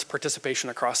attendance, arts participation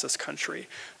across this country.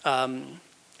 And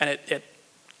it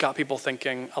got people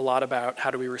thinking a lot about how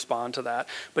do we respond to that.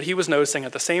 But he was noticing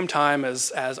at the same time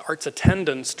as arts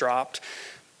attendance dropped,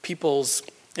 people's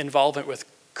involvement with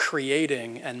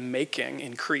creating and making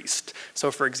increased.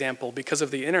 So for example, because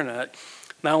of the internet,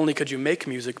 not only could you make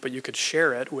music, but you could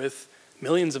share it with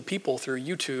millions of people through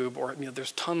YouTube, or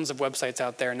there's tons of websites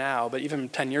out there now, but even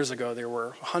 10 years ago, there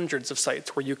were hundreds of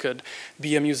sites where you could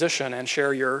be a musician and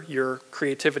share your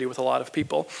creativity with a lot of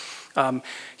people.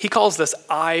 He calls this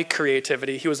I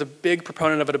creativity. He was a big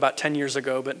proponent of it about 10 years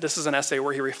ago, but this is an essay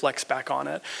where he reflects back on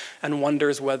it and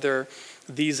wonders whether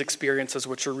these experiences,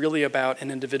 which are really about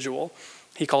an individual,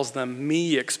 he calls them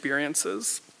me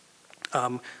experiences,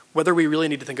 whether we really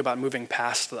need to think about moving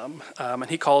past them. And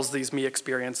he calls these me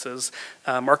experiences,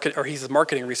 his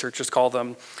marketing researchers call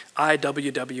them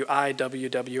IWW,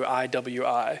 IWW,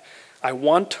 IWI. I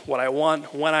want what I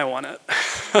want when I want it.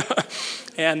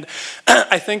 And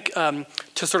I think and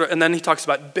then he talks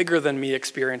about bigger than me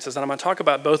experiences, and I'm gonna talk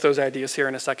about both those ideas here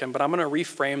in a second, but I'm gonna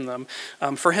reframe them.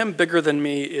 For him, bigger than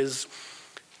me is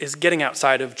getting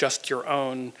outside of just your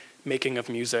own making of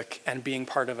music and being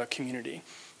part of a community.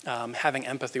 Having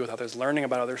empathy with others, learning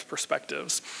about others'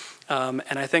 perspectives. And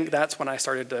I think that's when I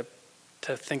started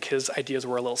to think his ideas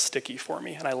were a little sticky for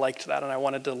me, and I liked that, and I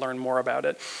wanted to learn more about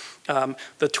it.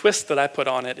 The twist that I put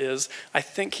on it is, I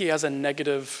think he has a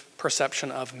negative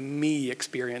perception of me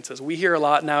experiences. We hear a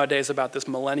lot nowadays about this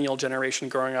millennial generation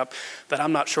growing up that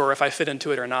I'm not sure if I fit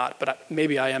into it or not, but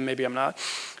maybe I am, maybe I'm not.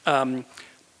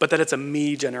 But that it's a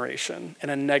me generation in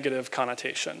a negative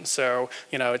connotation. So,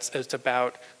 it's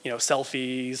about,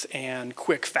 selfies and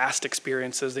quick, fast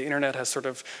experiences. The internet has sort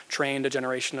of trained a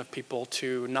generation of people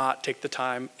to not take the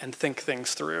time and think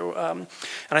things through. And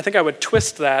I think I would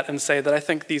twist that and say that I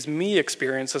think these me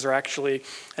experiences are actually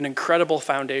an incredible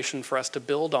foundation for us to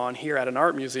build on here at an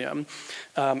art museum.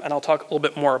 And I'll talk a little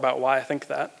bit more about why I think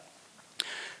that.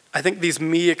 I think these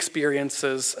me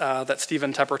experiences that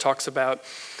Stephen Tepper talks about,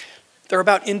 they're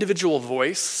about individual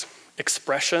voice,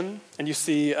 expression, and you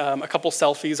see a couple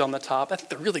selfies on the top. I think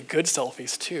they're really good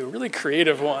selfies too, really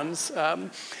creative ones. And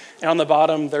on the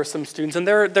bottom, there's some students, and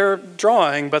they're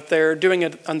drawing, but they're doing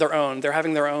it on their own. They're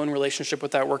having their own relationship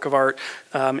with that work of art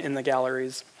in the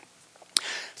galleries.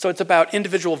 So it's about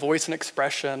individual voice and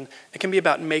expression. It can be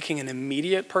about making an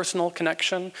immediate personal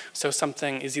connection, so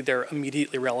something is either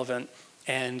immediately relevant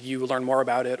and you learn more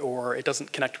about it, or it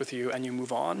doesn't connect with you and you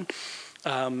move on.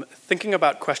 Thinking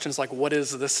about questions like, what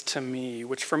is this to me?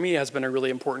 Which for me has been a really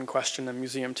important question in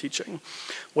museum teaching.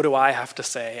 What do I have to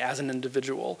say as an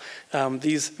individual?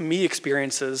 These me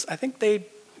experiences, I think they,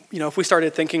 if we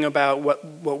started thinking about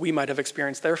what we might have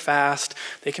experienced, they're fast,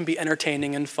 they can be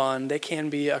entertaining and fun, they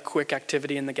can be a quick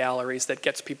activity in the galleries that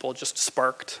gets people just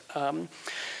sparked.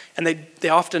 And they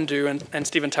often do, and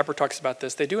Stephen Tepper talks about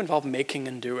this, they do involve making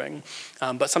and doing,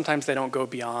 but sometimes they don't go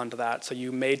beyond that. So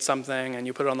you made something and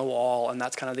you put it on the wall, and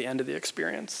that's kind of the end of the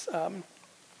experience.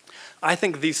 I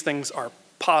think these things are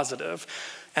positive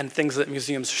and things that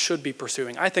museums should be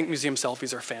pursuing. I think museum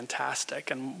selfies are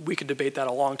fantastic, and we could debate that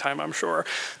a long time, I'm sure.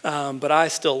 But I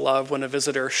still love when a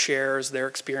visitor shares their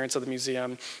experience of the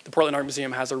museum. The Portland Art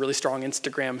Museum has a really strong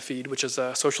Instagram feed, which is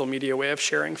a social media way of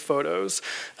sharing photos.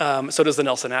 So does the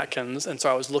Nelson-Atkins, and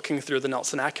so I was looking through the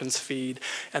Nelson-Atkins feed,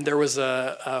 and there was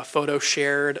a photo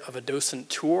shared of a Docent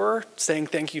tour, saying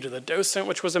thank you to the Docent,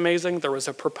 which was amazing. There was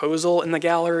a proposal in the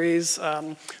galleries,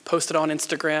 posted on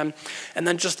Instagram, and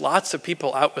then just lots of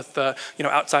people out with the,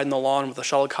 outside in the lawn with the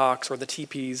shuttlecocks or the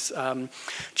teepees,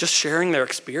 just sharing their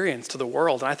experience to the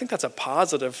world. And I think that's a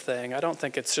positive thing. I don't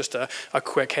think it's just a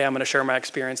quick, hey, I'm going to share my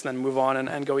experience and then move on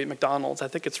and go eat McDonald's. I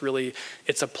think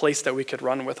it's a place that we could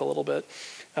run with a little bit.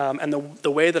 And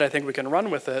the way that I think we can run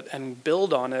with it and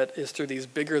build on it is through these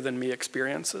bigger than me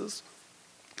experiences.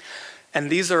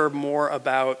 And these are more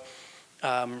about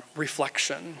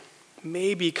reflection,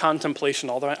 maybe contemplation,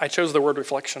 although I chose the word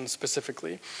reflection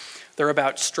specifically. They're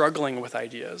about struggling with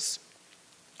ideas,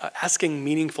 asking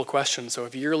meaningful questions. So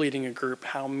if you're leading a group,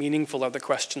 how meaningful are the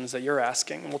questions that you're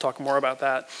asking? And we'll talk more about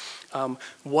that.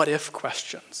 What if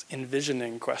questions,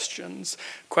 envisioning questions,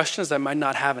 questions that might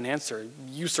not have an answer.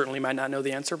 You certainly might not know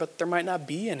the answer, but there might not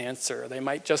be an answer. They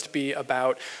might just be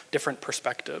about different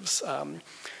perspectives.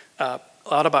 A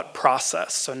lot about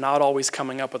process, so not always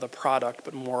coming up with a product,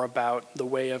 but more about the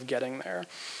way of getting there.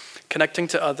 Connecting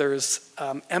to others.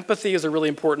 Empathy is a really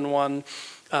important one.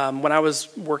 When I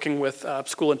was working with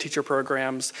school and teacher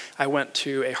programs, I went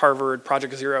to a Harvard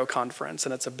Project Zero conference,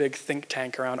 and it's a big think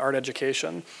tank around art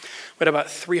education. We had about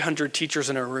 300 teachers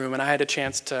in a room, and I had a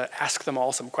chance to ask them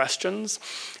all some questions.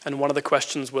 And one of the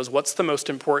questions was, what's the most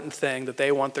important thing that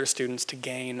they want their students to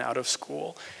gain out of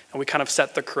school? And we kind of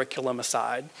set the curriculum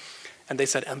aside, and they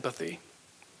said empathy.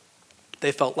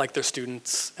 They felt like their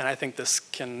students, and I think this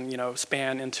can,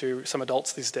 span into some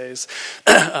adults these days,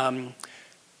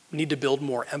 need to build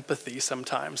more empathy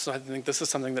sometimes. So I think this is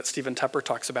something that Stephen Tepper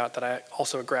talks about that I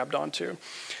also grabbed onto,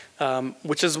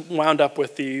 which is wound up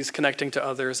with these connecting to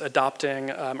others, adopting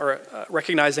or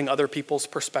recognizing other people's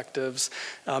perspectives,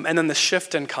 and then the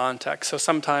shift in context. So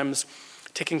sometimes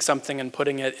taking something and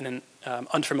putting it in an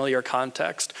unfamiliar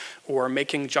context, or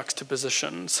making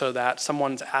juxtaposition so that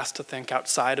someone's asked to think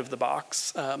outside of the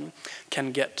box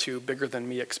can get to bigger than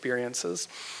me experiences.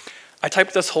 I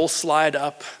typed this whole slide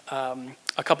up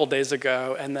a couple days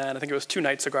ago, and then I think it was 2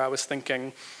 nights ago I was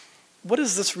thinking, what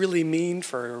does this really mean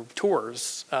for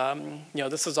tours?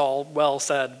 This is all well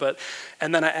said,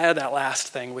 and then I added that last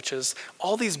thing, which is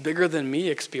all these bigger than me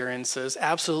experiences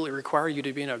absolutely require you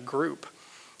to be in a group.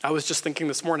 I was just thinking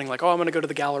this morning, like, I'm gonna go to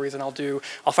the galleries and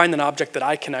I'll find an object that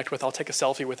I connect with, I'll take a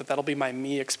selfie with it, that'll be my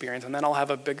me experience, and then I'll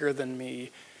have a bigger than me.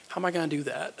 How am I gonna do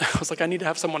that? I was like, I need to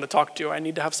have someone to talk to, I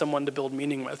need to have someone to build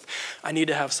meaning with, I need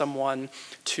to have someone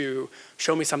to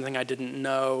show me something I didn't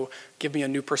know, give me a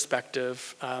new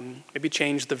perspective, maybe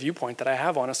change the viewpoint that I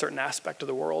have on a certain aspect of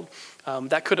the world.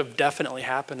 That could have definitely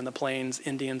happened in the Plains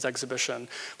Indians exhibition,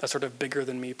 that sort of bigger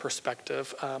than me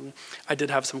perspective. I did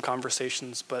have some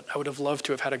conversations, but I would have loved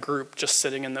to have had a group just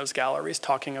sitting in those galleries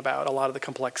talking about a lot of the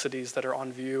complexities that are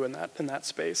on view in that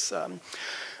space.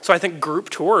 So I think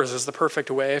group tours is the perfect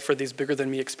way for these bigger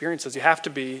than me experiences. You have to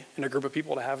be in a group of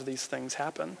people to have these things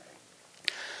happen.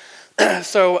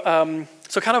 So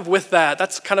kind of with that,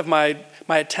 that's kind of my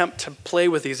attempt to play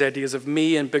with these ideas of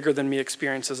me and bigger than me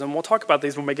experiences. And we'll talk about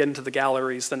these when we get into the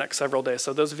galleries the next several days.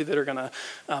 So those of you that are gonna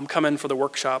come in for the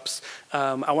workshops,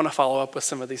 I wanna follow up with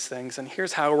some of these things. And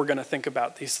here's how we're gonna think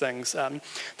about these things.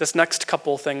 This next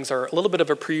couple things are a little bit of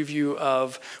a preview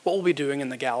of what we'll be doing in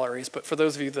the galleries. But for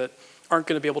those of you that aren't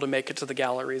gonna be able to make it to the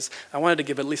galleries, I wanted to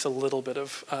give at least a little bit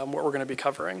of what we're gonna be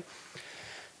covering.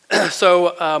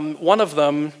 So one of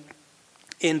them,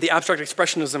 in the Abstract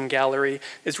Expressionism Gallery,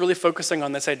 is really focusing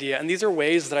on this idea. And these are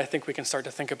ways that I think we can start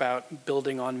to think about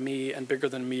building on me and bigger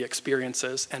than me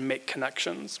experiences and make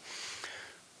connections.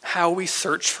 How we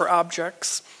search for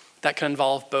objects, that can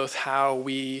involve both how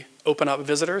we open up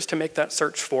visitors to make that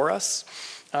search for us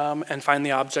and find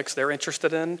the objects they're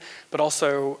interested in, but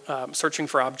also searching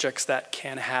for objects that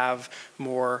can have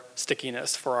more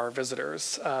stickiness for our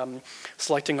visitors.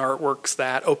 Selecting artworks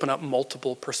that open up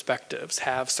multiple perspectives,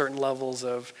 have certain levels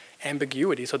of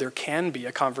ambiguity, so there can be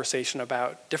a conversation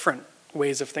about different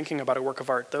ways of thinking about a work of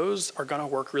art. Those are gonna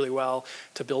work really well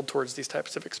to build towards these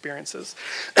types of experiences.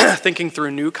 Thinking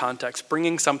through new context,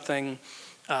 bringing something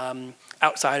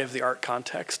outside of the art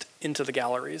context into the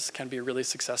galleries can be really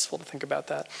successful to think about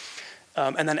that.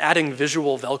 And then adding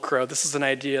visual Velcro. This is an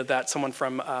idea that someone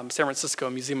from San Francisco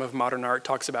Museum of Modern Art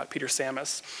talks about, Peter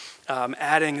Sammis.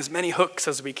 Adding as many hooks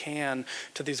as we can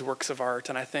to these works of art.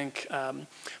 And I think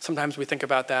sometimes we think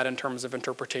about that in terms of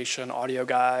interpretation, audio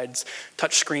guides,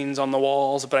 touch screens on the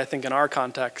walls, but I think in our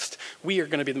context, we are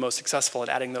gonna be the most successful at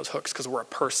adding those hooks because we're a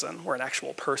person, we're an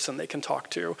actual person they can talk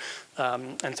to.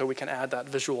 And so we can add that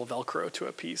visual Velcro to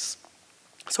a piece.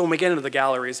 So when we get into the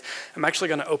galleries, I'm actually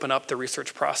going to open up the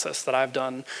research process that I've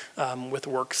done with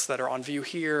works that are on view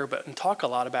here, and talk a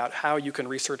lot about how you can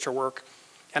research a work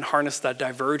and harness that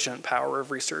divergent power of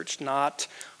research, not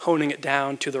honing it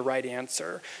down to the right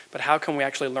answer, but how can we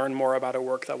actually learn more about a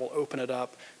work that will open it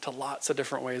up to lots of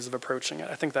different ways of approaching it.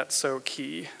 I think that's so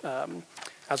key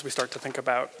as we start to think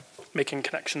about making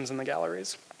connections in the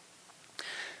galleries.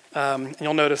 And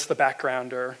you'll notice the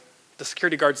background, or the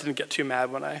security guards didn't get too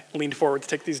mad when I leaned forward to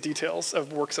take these details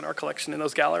of works in our collection in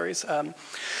those galleries.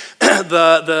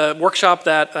 The workshop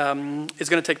that is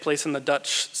going to take place in the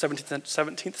Dutch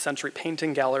 17th century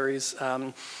painting galleries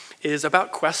is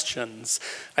about questions.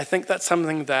 I think that's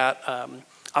something that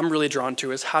I'm really drawn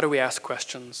to, is how do we ask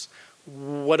questions?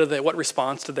 What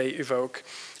response do they evoke?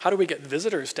 How do we get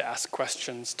visitors to ask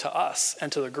questions to us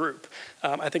and to the group?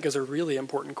 I think is a really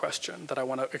important question that I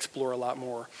want to explore a lot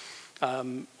more.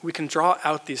 We can draw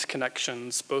out these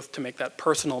connections both to make that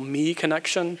personal me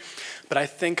connection, but I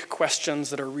think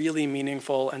questions that are really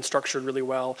meaningful and structured really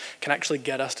well can actually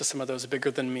get us to some of those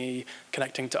bigger than me,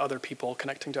 connecting to other people,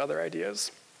 connecting to other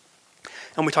ideas.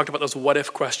 And we talked about those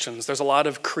what-if questions. There's a lot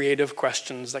of creative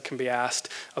questions that can be asked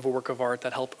of a work of art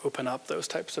that help open up those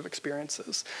types of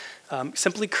experiences.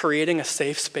 Simply creating a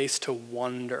safe space to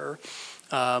wonder,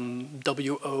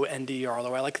 W-O-N-D-R,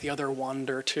 although I like the other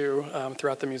wonder too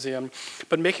throughout the museum.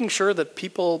 But making sure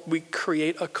that we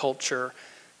create a culture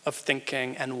of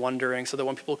thinking and wondering so that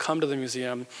when people come to the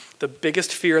museum, the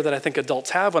biggest fear that I think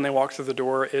adults have when they walk through the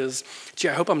door is, gee,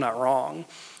 I hope I'm not wrong,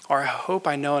 or I hope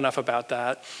I know enough about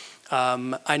that.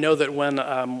 I know that when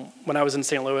I was in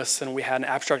St. Louis and we had an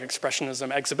abstract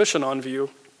expressionism exhibition on view,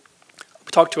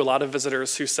 we talked to a lot of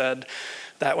visitors who said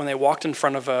that when they walked in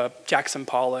front of a Jackson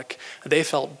Pollock, they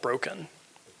felt broken.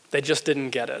 They just didn't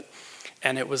get it.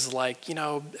 And it was like,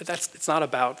 it's not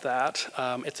about that.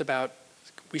 It's about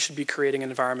we should be creating an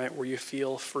environment where you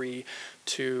feel free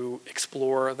to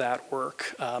explore that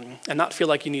work and not feel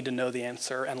like you need to know the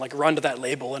answer and like run to that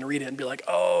label and read it and be like,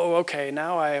 oh, okay,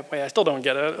 now I still don't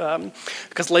get it,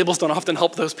 because labels don't often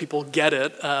help those people get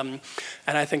it. And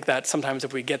I think that sometimes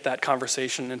if we get that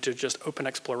conversation into just open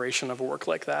exploration of a work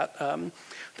like that,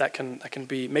 that can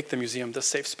make the museum the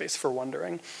safe space for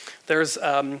wondering. There's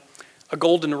a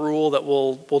golden rule that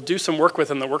we'll do some work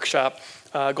with in the workshop,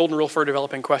 golden rule for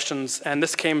developing questions, and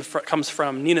this comes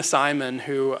from Nina Simon,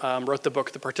 who wrote the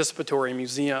book The Participatory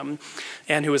Museum,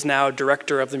 and who is now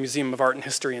director of the Museum of Art and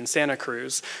History in Santa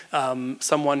Cruz,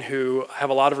 someone who I have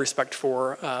a lot of respect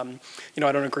for. I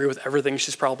don't agree with everything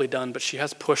she's probably done, but she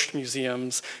has pushed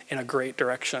museums in a great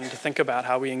direction to think about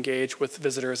how we engage with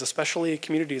visitors, especially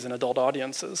communities and adult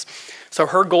audiences. So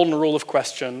her golden rule of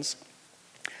questions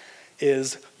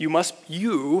is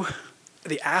you,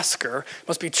 the asker,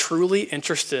 must be truly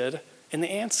interested in the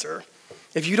answer.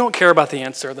 If you don't care about the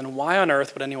answer, then why on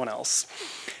earth would anyone else?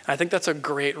 And I think that's a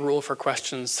great rule for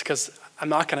questions, because I'm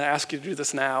not going to ask you to do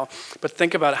this now, but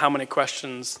think about how many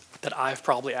questions that I've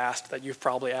probably asked, that you've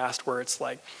probably asked, where it's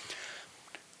like,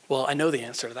 well, I know the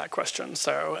answer to that question.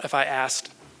 So if I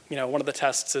asked, one of the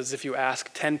tests is if you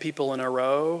ask 10 people in a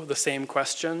row the same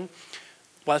question,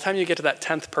 by the time you get to that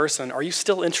 10th person, are you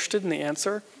still interested in the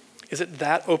answer? Is it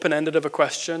that open-ended of a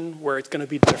question where it's going to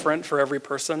be different for every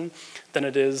person than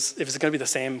it is if it's going to be the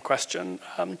same question?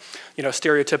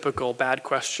 Stereotypical bad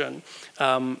question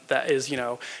that is,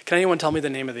 can anyone tell me the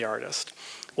name of the artist?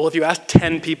 Well, if you asked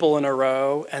 10 people in a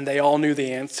row and they all knew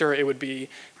the answer, it would be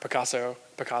Picasso,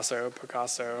 Picasso,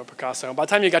 Picasso, Picasso. By the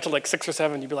time you got to like 6 or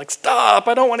 7, you'd be like, stop,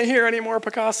 I don't want to hear any more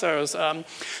Picassos.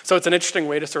 So it's an interesting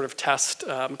way to sort of test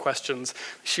questions.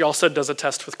 She also does a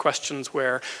test with questions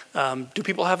where, do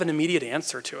people have an immediate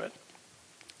answer to it?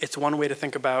 It's one way to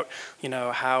think about,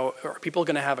 how, are people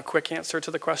going to have a quick answer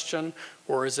to the question,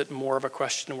 or is it more of a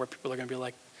question where people are going to be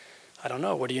like, I don't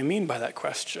know, what do you mean by that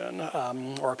question?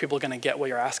 Or are people going to get what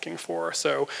you're asking for?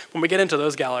 So when we get into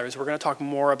those galleries, we're going to talk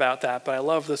more about that, but I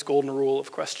love this golden rule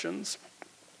of questions.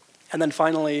 And then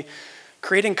finally,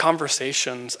 creating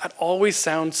conversations. That always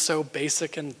sounds so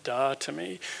basic and duh to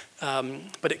me,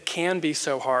 but it can be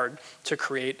so hard to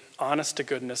create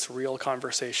honest-to-goodness, real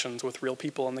conversations with real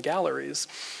people in the galleries.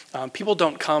 People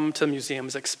don't come to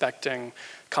museums expecting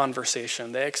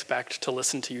conversation. They expect to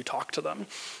listen to you talk to them.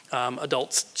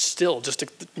 Adults still,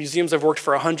 museums have worked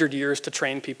for 100 years to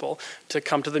train people to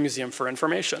come to the museum for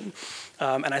information.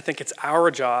 And I think it's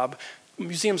our job.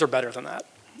 Museums are better than that.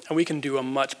 And we can do a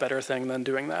much better thing than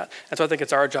doing that. And so I think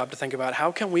it's our job to think about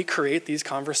how can we create these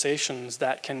conversations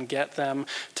that can get them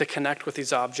to connect with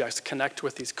these objects, connect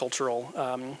with these cultural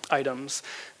items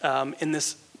in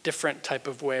this different type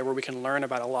of way where we can learn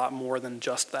about a lot more than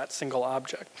just that single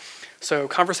object. So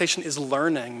conversation is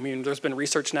learning. I mean, there's been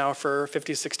research now for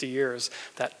 50, 60 years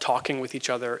that talking with each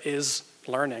other is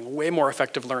learning, way more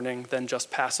effective learning than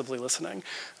just passively listening.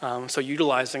 So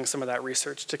utilizing some of that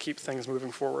research to keep things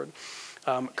moving forward.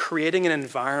 Creating an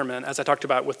environment, as I talked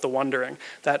about with the wondering,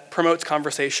 that promotes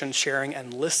conversation, sharing,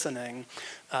 and listening.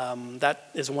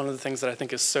 That is one of the things that I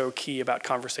think is so key about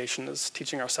conversation, is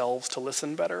teaching ourselves to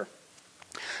listen better.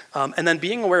 And then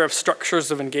being aware of structures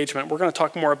of engagement. We're going to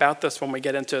talk more about this when we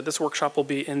get into this workshop. Will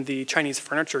be in the Chinese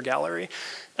Furniture Gallery,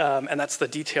 and that's the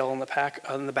detail on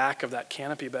the back of that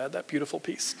canopy bed, that beautiful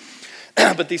piece.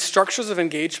 But these structures of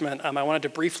engagement, I wanted to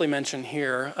briefly mention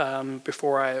here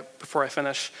before I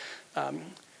finish,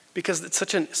 because it's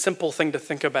such a simple thing to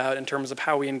think about in terms of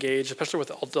how we engage, especially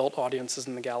with adult audiences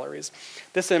in the galleries.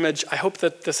 This image, I hope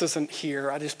that this isn't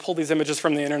here. I just pulled these images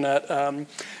from the internet.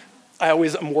 I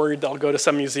always am worried that I'll go to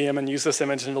some museum and use this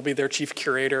image and it'll be their chief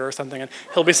curator or something, and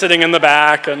he'll be sitting in the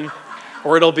back,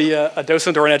 or it'll be a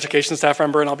docent or an education staff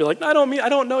member, and I'll be like, I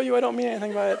don't know you, I don't mean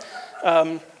anything by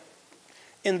it.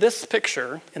 In this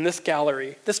picture, in this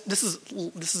gallery, this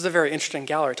is a very interesting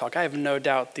gallery talk. I have no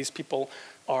doubt these people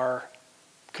are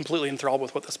completely enthralled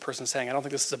with what this person's saying. I don't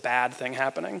think this is a bad thing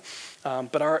happening.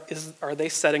 But are they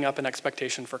setting up an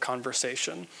expectation for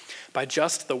conversation by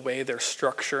just the way they're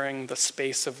structuring the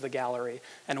space of the gallery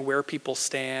and where people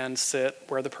stand, sit,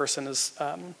 where the person is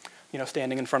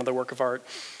standing in front of the work of art?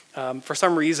 For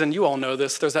some reason, you all know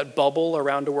this, there's that bubble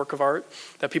around a work of art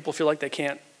that people feel like they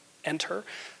can't enter.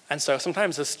 And so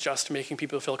sometimes it's just making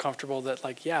people feel comfortable that,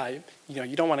 like, yeah,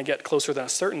 you don't want to get closer than a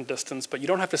certain distance, but you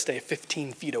don't have to stay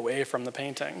 15 feet away from the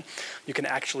painting. You can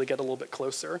actually get a little bit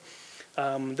closer.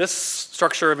 This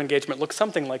structure of engagement looks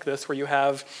something like this, where you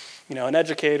have an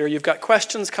educator, you've got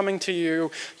questions coming to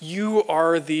you, you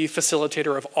are the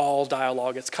facilitator of all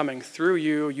dialogue, it's coming through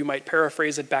you, you might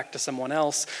paraphrase it back to someone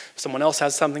else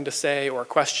has something to say or a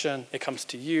question, it comes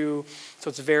to you, so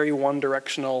it's very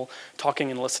one-directional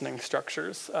talking and listening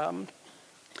structures.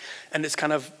 And it's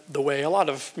kind of the way a lot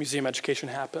of museum education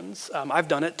happens. I've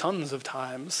done it tons of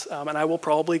times, and I will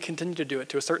probably continue to do it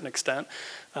to a certain extent.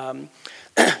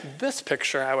 This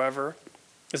picture, however,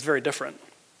 is very different.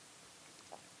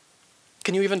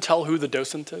 Can you even tell who the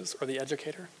docent is or the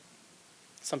educator?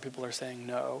 Some people are saying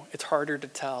no. It's harder to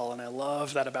tell, and I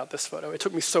love that about this photo. It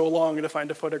took me so long to find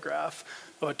a photograph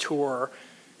of a tour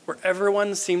where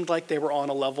everyone seemed like they were on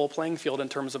a level playing field in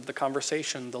terms of the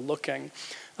conversation, the looking.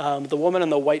 The woman in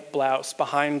the white blouse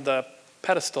behind the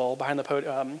pedestal, behind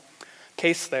the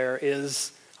case there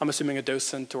is, I'm assuming, a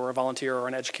docent or a volunteer or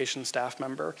an education staff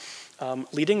member,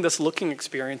 leading this looking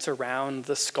experience around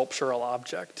the sculptural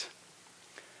object.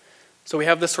 So we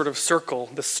have this sort of circle,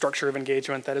 this structure of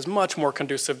engagement that is much more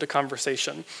conducive to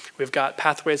conversation. We've got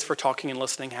pathways for talking and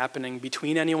listening happening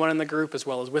between anyone in the group as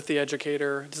well as with the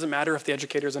educator. It doesn't matter if the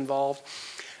educator is involved.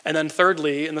 And then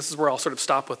thirdly, and this is where I'll sort of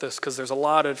stop with this because there's a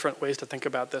lot of different ways to think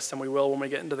about this, and we will when we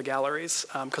get into the galleries,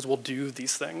 because we'll do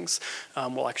these things.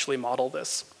 We'll actually model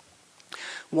this.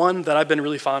 One that I've been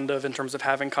really fond of in terms of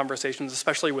having conversations,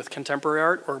 especially with contemporary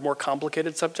art or more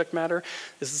complicated subject matter,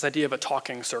 is this idea of a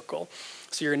talking circle.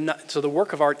 So the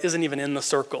work of art isn't even in the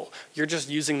circle. You're just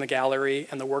using the gallery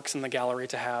and the works in the gallery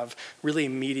to have really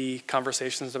meaty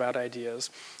conversations about ideas.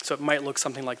 So it might look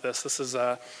something like this. This is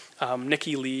a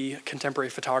Nikki Lee contemporary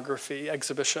photography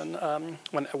exhibition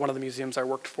at one of the museums I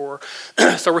worked for.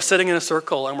 So we're sitting in a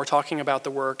circle and we're talking about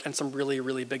the work and some really,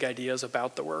 really big ideas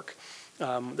about the work.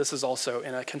 This is also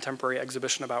in a contemporary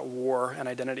exhibition about war and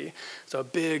identity. So a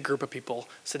big group of people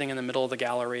sitting in the middle of the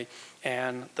gallery,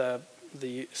 and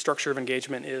the structure of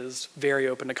engagement is very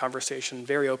open to conversation,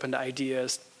 very open to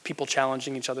ideas, people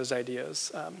challenging each other's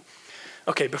ideas.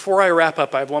 Okay, before I wrap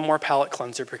up, I have one more palate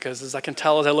cleanser because as I can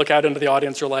tell as I look out into the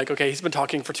audience, you're like, okay, he's been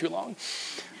talking for too long.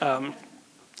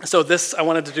 So I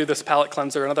wanted to do this palate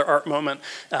cleanser, another art moment.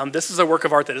 This is a work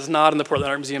of art that is not in the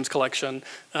Portland Art Museum's collection.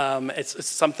 It's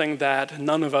something that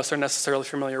none of us are necessarily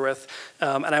familiar with.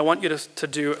 And I want you to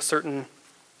do a certain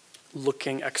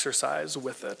looking exercise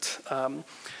with it.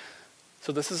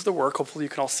 So this is the work. Hopefully you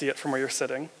can all see it from where you're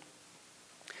sitting.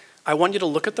 I want you to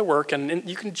look at the work, and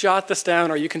you can jot this down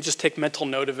or you can just take mental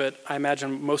note of it. I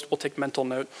imagine most will take mental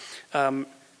note.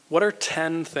 What are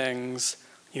 10 things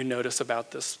you notice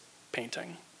about this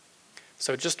painting?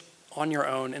 So just on your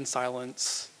own, in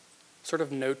silence, sort of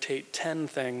notate 10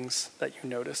 things that you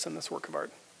notice in this work of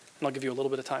art. And I'll give you a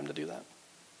little bit of time to do that.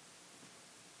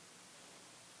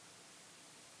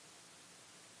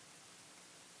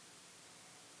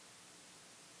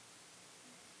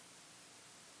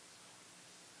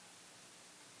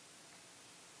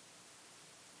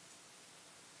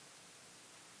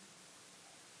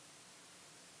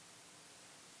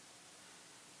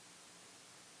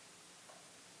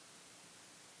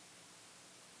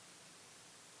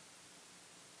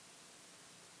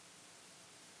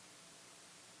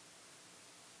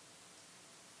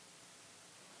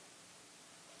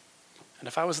 And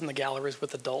if I was in the galleries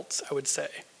with adults, I would say,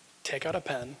 take out a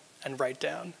pen and write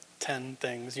down 10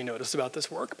 things you notice about this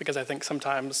work, because I think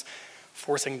sometimes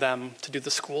forcing them to do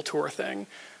the school tour thing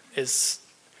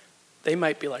they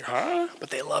might be like, huh?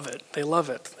 But they love it. They love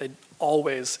it. It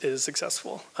always is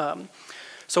successful.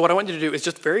 So what I want you to do is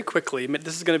just very quickly,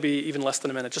 this is going to be even less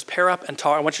than a minute, just pair up and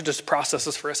talk. I want you to just process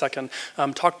this for a second.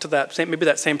 Talk to maybe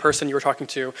that same person you were talking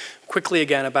to quickly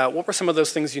again about what were some of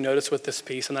those things you noticed with this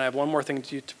piece, and then I have one more thing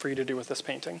for you to do with this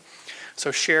painting.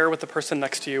 So share with the person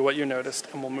next to you what you noticed,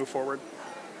 and we'll move forward.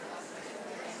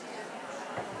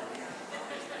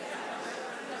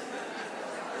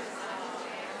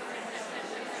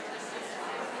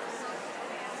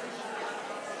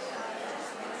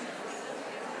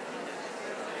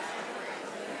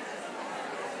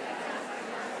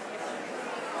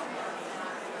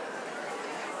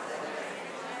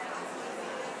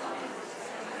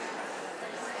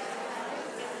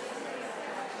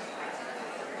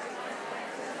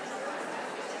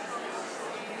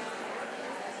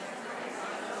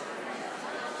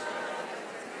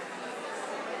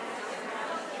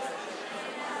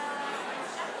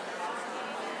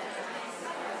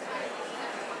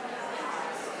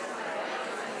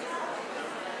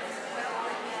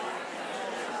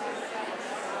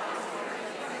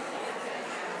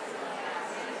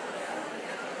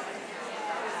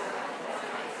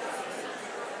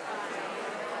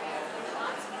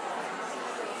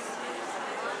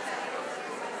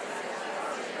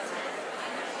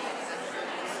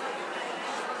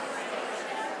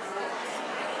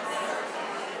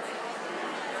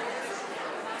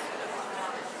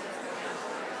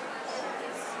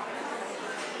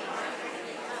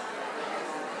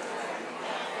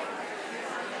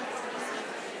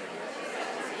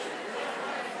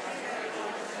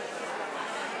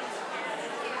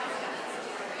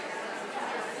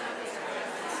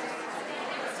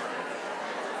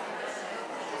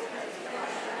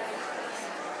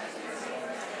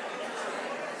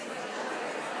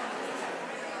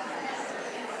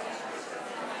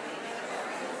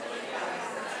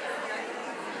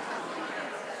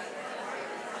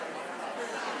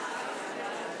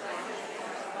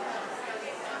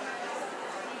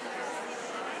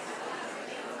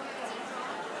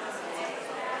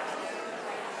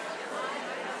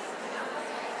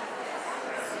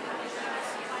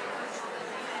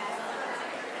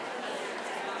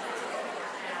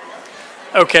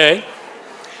 Okay.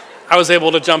 I was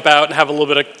able to jump out and have a little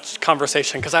bit of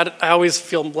conversation because I always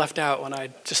feel left out when I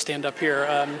just stand up here.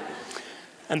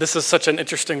 And this is such an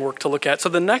interesting work to look at. So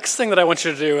the next thing that I want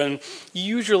you to do, and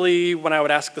usually when I would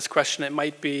ask this question, it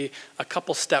might be a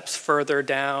couple steps further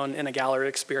down in a gallery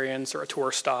experience or a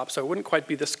tour stop, so it wouldn't quite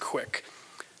be this quick.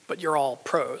 But you're all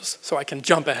pros, so I can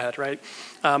jump ahead, right?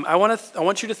 I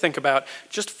want you to think about,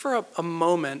 just for a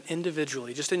moment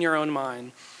individually, just in your own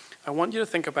mind, I want you to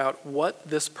think about what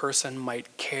this person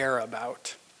might care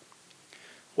about.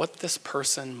 What this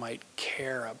person might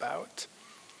care about.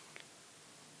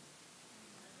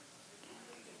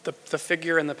 The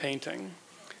figure in the painting.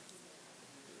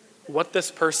 What this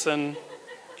person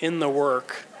in the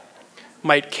work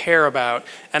might care about.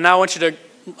 And now I want you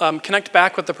to connect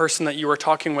back with the person that you were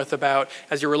talking with about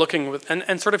as you were looking with,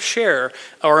 and sort of share,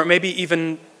 or maybe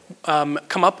even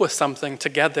come up with something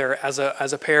together as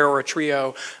a pair or a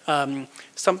trio,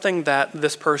 something that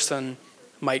this person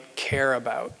might care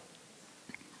about.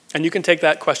 And you can take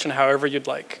that question however you'd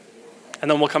like.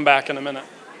 And then we'll come back in a minute.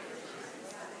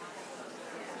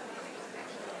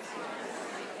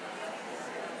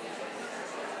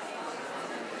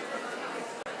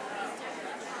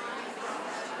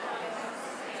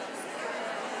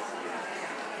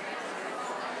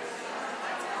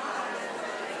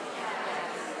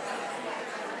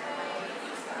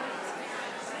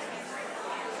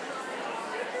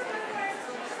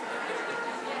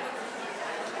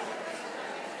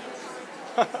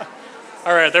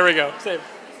 All right, there we go. Save.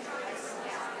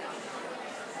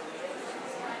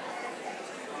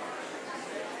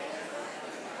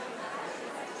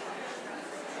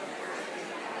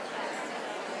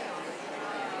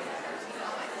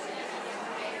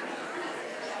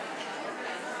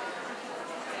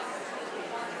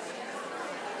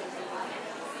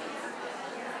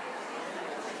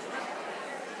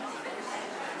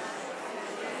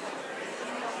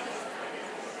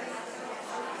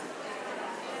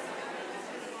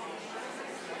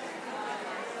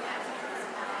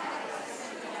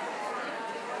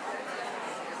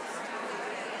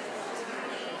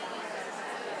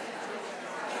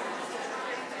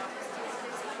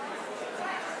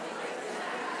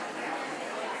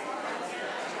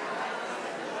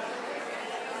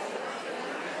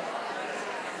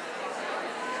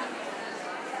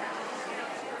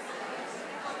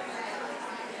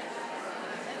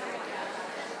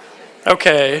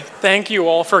 Okay, thank you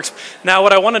all for, now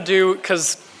what I want to do,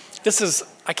 because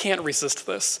I can't resist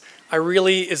this. I'm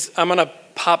gonna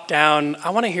pop down,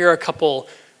 I want to hear a couple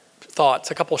thoughts,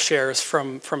 a couple shares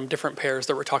from different pairs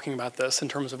that were talking about this in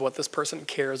terms of what this person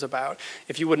cares about.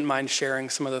 If you wouldn't mind sharing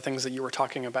some of the things that you were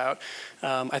talking about.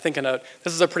 I think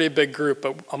this is a pretty big group,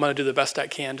 but I'm gonna do the best I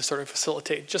can to sort of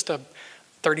facilitate just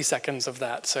 30 seconds of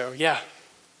that, so yeah.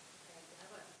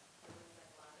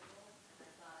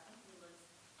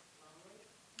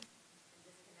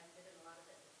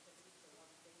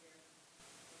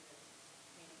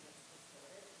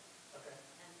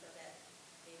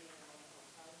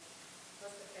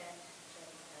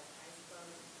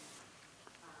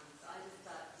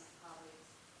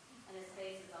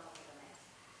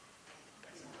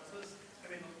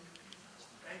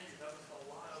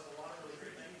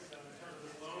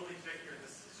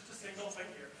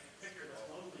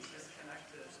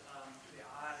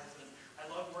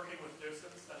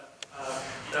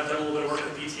 I've done a little bit of work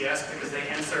with BTS because they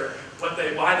answer why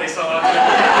they saw it.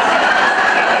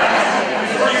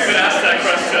 Before you even asked that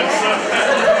question. So,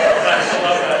 I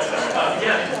love that. So,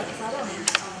 yeah.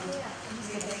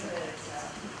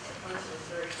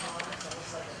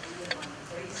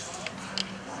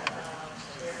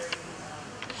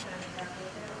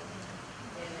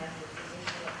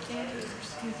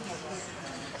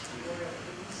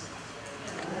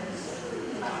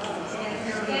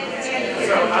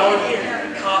 So I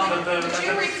would comment the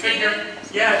figure.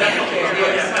 Yeah, definitely. Yeah,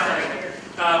 definitely.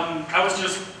 I was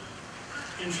just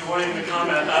enjoying the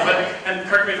comment, and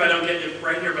correct me if I don't get you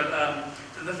right here, but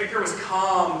the figure was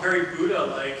calm, very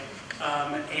Buddha-like,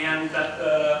 and that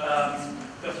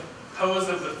the pose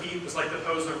of the feet was like the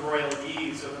pose of royal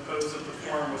ease, or the pose of the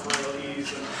form was royal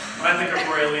ease. And when I think of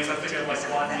royal ease, I think of like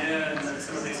Wan Yin and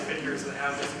some of these figures that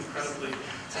have this incredibly,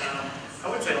 I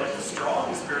would say like a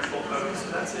strong spiritual pose.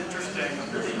 So that's interesting, a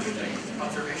really interesting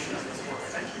observation of this work.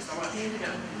 Thank you so much.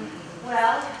 Yeah.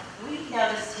 Well, we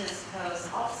noticed his pose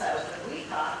also, but we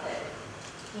thought that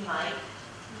he might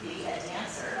be a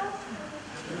dancer.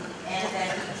 And then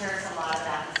he cares a lot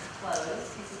about his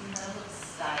clothes, because he looks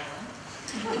styling.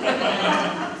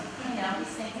 And,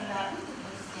 he's thinking about his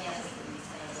dance that he's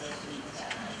going to do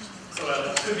together. So So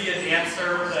it could be a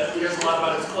dancer that cares a lot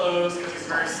about his clothes because he's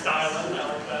very stylish. I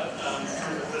like that.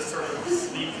 This sort of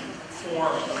sleek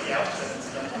form of the outfit and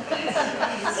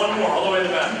stuff. One more, all the way to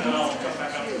the back, and then I'll come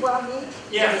back up. You want me?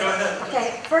 Yeah, go ahead.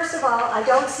 Okay, first of all, I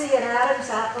don't see an Adam's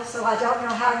apple, so I don't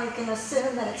know how you can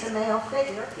assume that it's a male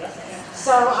figure.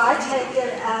 So I take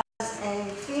it as a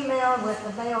female with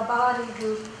a male body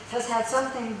who has had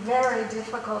something very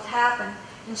difficult happen,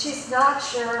 and she's not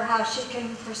sure how she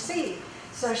can proceed.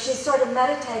 So she's sort of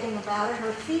meditating about it.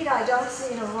 Her feet I don't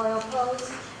see in a royal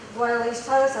pose, royalese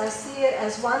pose. I see it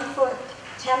as one foot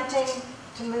tempting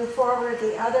to move forward,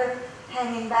 the other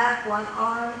hanging back, one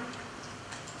arm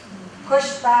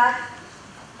pushed back,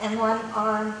 and one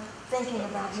arm thinking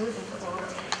about moving forward.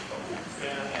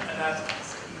 Yeah, and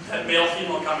that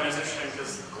male-female comment is interesting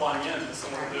because Guan Yin is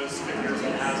one of those figures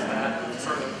that has that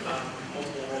sort of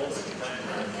multiple roles to play.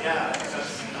 Yeah, I think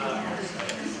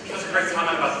that's a great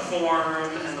comment about the form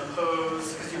and the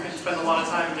pose, because you can spend a lot of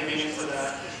time digging into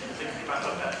that and thinking about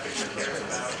what that picture cares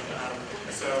about.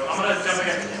 So I'm going to jump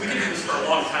again. We can do this for a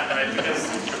long time, right? Because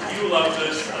you love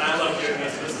this, and I love doing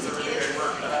this. This is a really great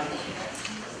work.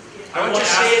 Don't you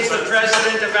see it's the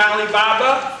president of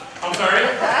Alibaba? I'm sorry?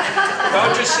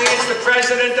 Don't you see it's the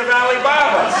president of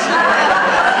Alibaba?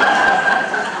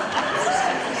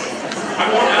 I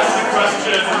won't ask the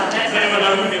question, does anyone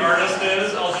know who the artist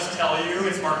is? I'll just tell you,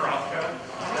 it's Mark Rothko.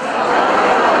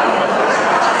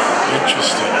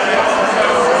 Interesting.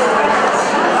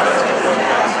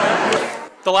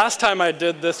 The last time I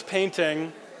did this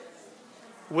painting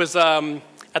was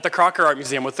at the Crocker Art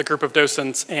Museum with a group of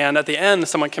docents, and at the end,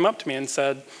 someone came up to me and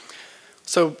said,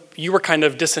 so you were kind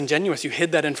of disingenuous, you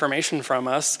hid that information from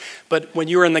us, but when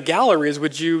you were in the galleries,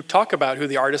 would you talk about who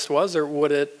the artist was, or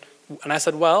would it? And I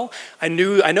said, well, I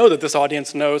know that this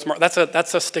audience knows. That's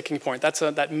a sticking point. That's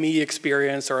that me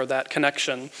experience or that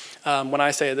connection. When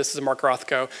I say this is Mark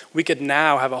Rothko, we could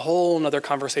now have a whole other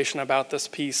conversation about this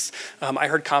piece. I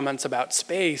heard comments about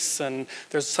space, and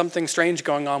there's something strange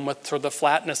going on with sort of the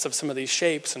flatness of some of these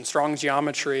shapes and strong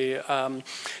geometry.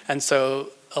 And so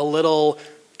a little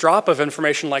drop of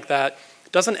information like that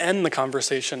doesn't end the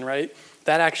conversation, right?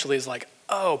 That actually is like,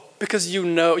 oh, because you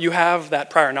know, you have that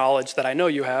prior knowledge that I know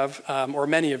you have, or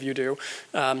many of you do,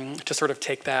 to sort of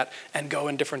take that and go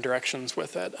in different directions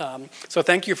with it. So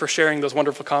thank you for sharing those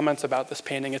wonderful comments about this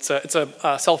painting. It's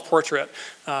a self-portrait,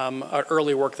 an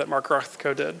early work that Mark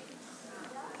Rothko did.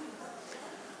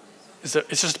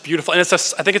 It's just beautiful, and I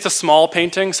think it's a small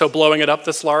painting, so blowing it up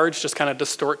this large just kind of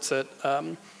distorts it.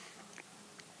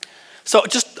 So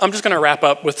I'm just going to wrap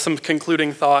up with some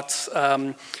concluding thoughts,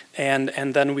 and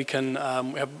then we can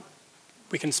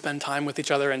spend time with each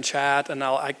other and chat. And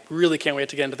I really can't wait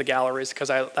to get into the galleries because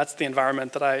that's the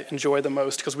environment that I enjoy the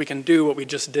most, because we can do what we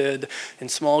just did in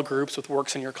small groups with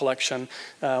works in your collection,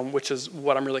 which is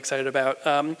what I'm really excited about.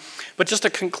 But just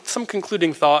some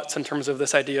concluding thoughts in terms of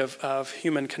this idea of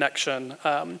human connection.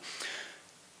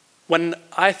 When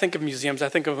I think of museums, I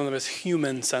think of them as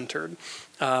human-centered.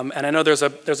 And I know there's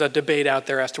a debate out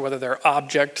there as to whether they're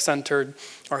object-centered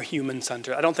or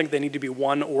human-centered. I don't think they need to be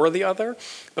one or the other,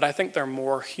 but I think they're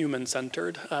more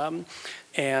human-centered.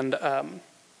 And I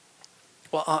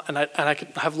could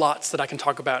have lots that I can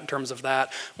talk about in terms of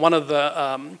that. One of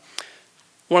the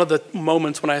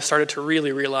moments when I started to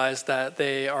really realize that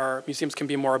museums can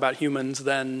be more about humans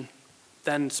than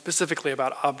specifically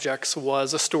about objects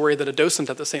was a story that a docent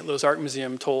at the St. Louis Art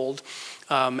Museum told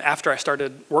after I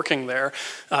started working there.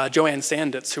 Joanne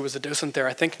Sanditz, who was a docent there,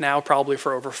 I think now probably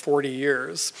for over 40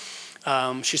 years.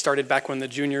 She started back when the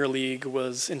Junior League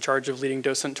was in charge of leading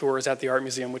docent tours at the Art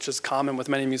Museum, which is common with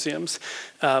many museums.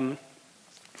 And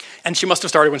she must have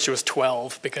started when she was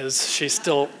 12 because she's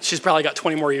probably got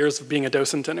 20 more years of being a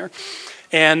docent in her.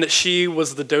 And she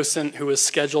was the docent who was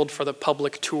scheduled for the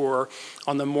public tour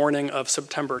on the morning of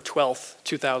September 12th,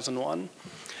 2001.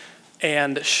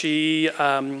 And she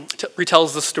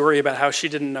retells the story about how she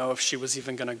didn't know if she was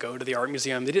even going to go to the art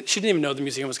museum. She didn't even know the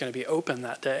museum was going to be open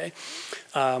that day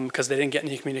because they didn't get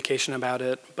any communication about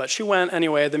it. But she went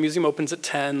anyway. The museum opens at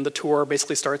 10. The tour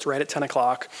basically starts right at 10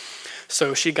 o'clock.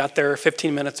 So she got there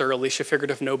 15 minutes early. She figured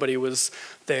if nobody was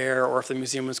there or if the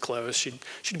museum was closed,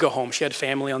 she'd go home. She had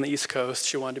family on the East Coast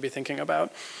she wanted to be thinking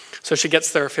about. So she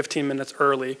gets there 15 minutes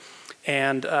early.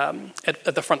 And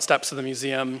at the front steps of the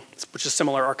museum, which is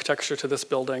similar architecture to this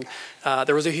building,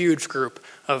 there was a huge group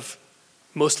of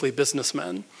mostly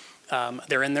businessmen.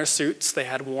 They're in their suits they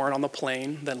had worn on the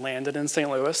plane that landed in St.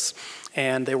 Louis,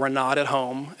 and they were not at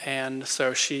home. And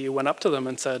so she went up to them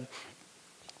and said,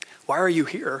 "Why are you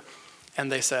here?" And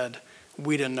they said,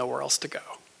 "We didn't know where else to go."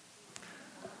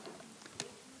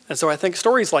 And so I think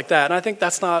stories like that, and I think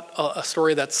that's not a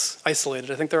story that's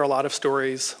isolated. I think there are a lot of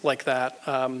stories like that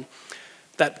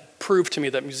that prove to me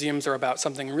that museums are about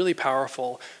something really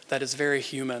powerful that is very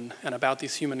human and about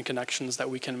these human connections that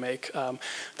we can make,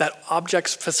 that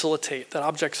objects facilitate, that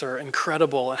objects are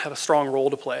incredible and have a strong role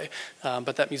to play,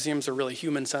 but that museums are really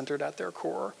human-centered at their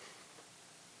core.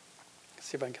 Let's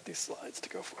see if I can get these slides to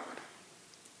go forward.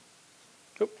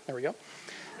 Oh, there we go.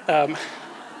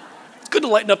 It's good to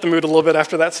lighten up the mood a little bit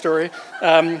after that story.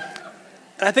 And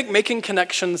I think making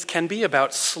connections can be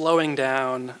about slowing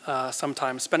down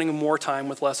sometimes, spending more time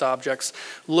with less objects,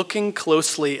 looking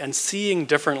closely and seeing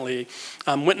differently.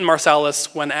 Wynton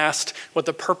Marsalis, when asked what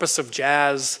the purpose of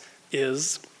jazz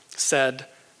is, said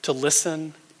to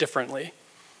listen differently.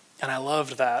 And I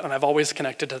loved that, and I've always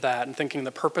connected to that and thinking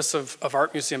the purpose of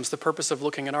art museums, the purpose of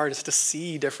looking at art is to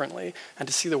see differently and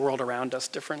to see the world around us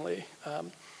differently.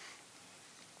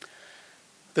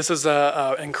 This is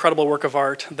an incredible work of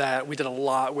art that we did a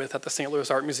lot with at the St. Louis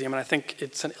Art Museum, and I think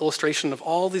it's an illustration of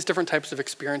all these different types of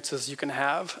experiences you can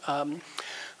have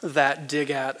that dig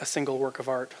at a single work of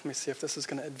art. Let me see if this is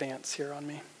going to advance here on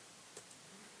me.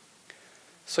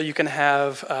 So you can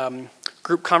have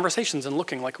group conversations and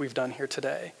looking like we've done here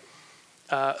today.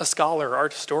 A scholar,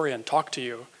 art historian, talk to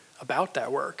you about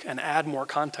that work and add more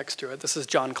context to it. This is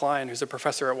John Klein, who's a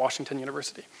professor at Washington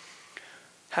University.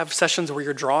 Have sessions where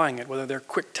you're drawing it, whether they're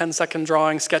quick 10-second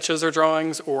drawings, sketches or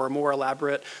drawings, or more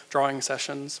elaborate drawing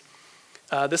sessions.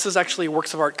 This is actually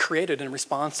works of art created in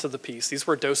response to the piece. These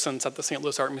were docents at the St.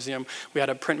 Louis Art Museum. We had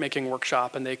a printmaking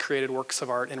workshop, and they created works of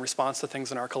art in response to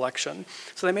things in our collection.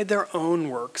 So they made their own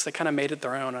works. They kind of made it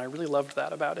their own, and I really loved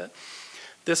that about it.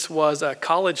 This was a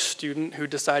college student who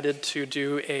decided to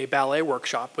do a ballet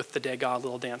workshop with the Degas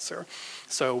Little Dancer.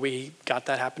 So we got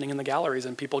that happening in the galleries,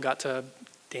 and people got to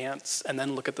dance and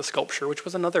then look at the sculpture, which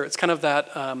was another, it's kind of that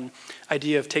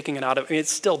idea of taking it out of, I mean, it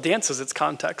still dances its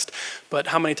context, but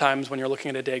how many times when you're looking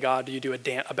at a Degas do you do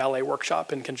a ballet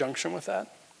workshop in conjunction with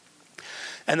that?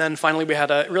 And then finally, we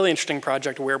had a really interesting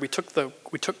project where we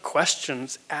took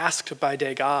questions asked by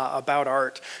Degas about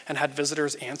art and had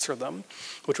visitors answer them,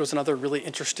 which was another really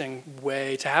interesting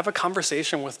way to have a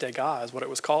conversation with Degas, is what it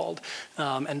was called.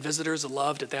 And visitors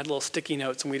loved it. They had little sticky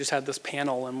notes, and we just had this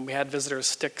panel, and we had visitors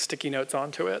stick sticky notes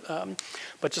onto it,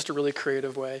 but just a really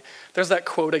creative way. There's that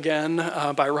quote again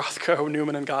by Rothko,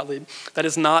 Newman, and Gottlieb. That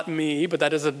is not me, but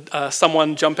that is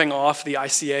someone jumping off the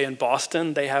ICA in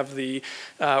Boston. They have the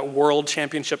World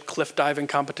Championship cliff diving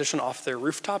competition off their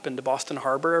rooftop into Boston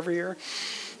Harbor every year.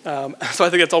 So I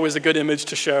think it's always a good image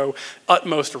to show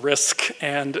utmost risk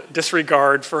and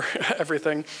disregard for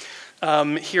everything.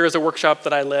 Here is a workshop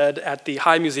that I led at the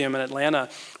High Museum in Atlanta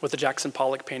with the Jackson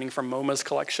Pollock painting from MoMA's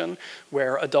collection,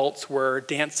 where adults were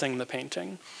dancing the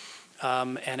painting.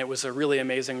 And it was a really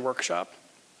amazing workshop.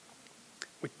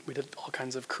 We did all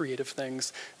kinds of creative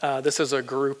things. This is a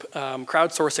group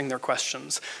crowdsourcing their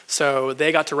questions. So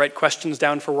they got to write questions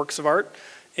down for works of art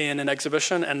in an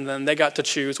exhibition, and then they got to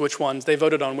choose which ones, they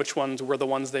voted on which ones were the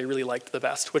ones they really liked the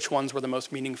best, which ones were the most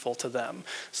meaningful to them.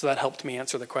 So that helped me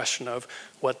answer the question of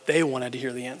what they wanted to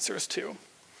hear the answers to.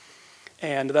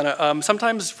 And then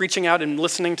sometimes reaching out and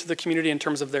listening to the community in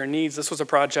terms of their needs. This was a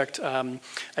project,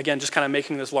 again, just kind of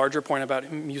making this larger point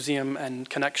about museum and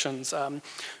connections,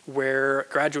 where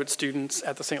graduate students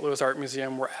at the St. Louis Art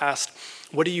Museum were asked,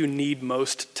 what do you need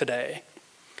most today?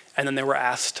 And then they were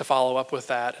asked to follow up with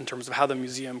that in terms of how the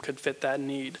museum could fit that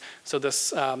need. So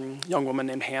this young woman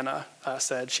named Hannah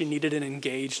said she needed an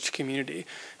engaged community.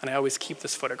 And I always keep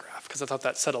this photograph because I thought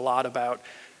that said a lot about,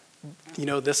 you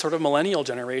know, this sort of millennial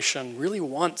generation really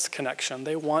wants connection.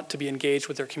 They want to be engaged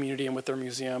with their community and with their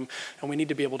museum, and we need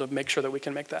to be able to make sure that we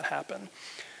can make that happen.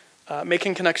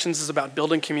 Making connections is about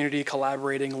building community,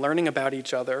 collaborating, learning about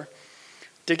each other,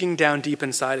 digging down deep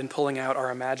inside and pulling out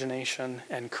our imagination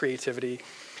and creativity,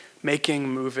 making,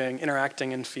 moving,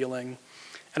 interacting, and feeling.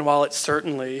 And while it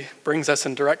certainly brings us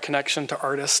in direct connection to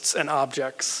artists and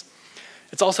objects,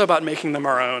 it's also about making them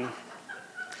our own.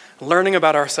 Learning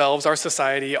about ourselves, our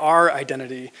society, our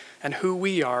identity, and who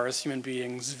we are as human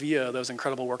beings via those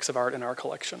incredible works of art in our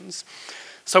collections.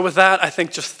 So with that, I think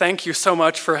just thank you so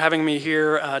much for having me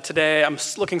here today. I'm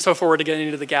looking so forward to getting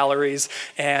into the galleries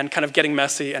and kind of getting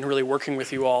messy and really working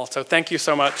with you all. So thank you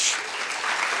so much.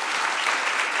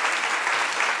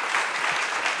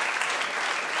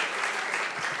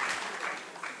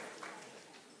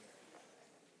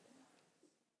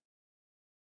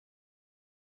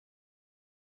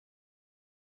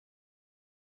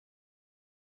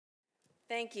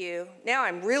 Thank you. Now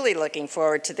I'm really looking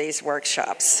forward to these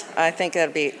workshops. I think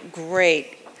that'll be a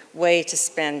great way to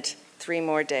spend 3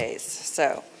 more days.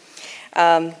 So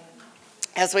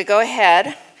as we go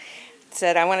ahead,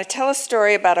 said, I want to tell a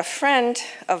story about a friend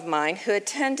of mine who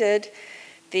attended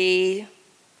the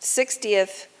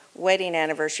 60th wedding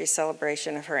anniversary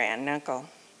celebration of her aunt and uncle.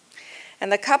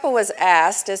 And the couple was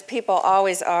asked, as people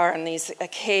always are on these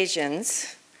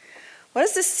occasions, what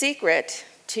is the secret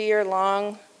to your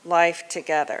long life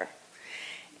together?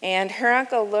 And her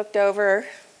uncle looked over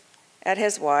at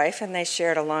his wife, and they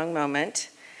shared a long moment.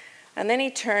 And then he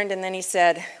turned and then he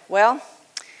said, well,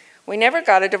 we never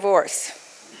got a divorce.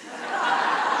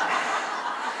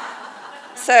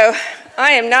 So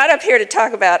I am not up here to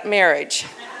talk about marriage,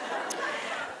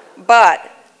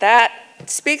 but that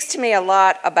speaks to me a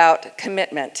lot about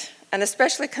commitment, and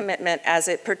especially commitment as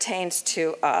it pertains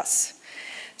to us.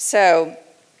 So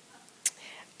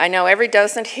I know every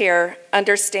docent here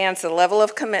understands the level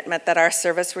of commitment that our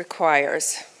service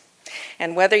requires.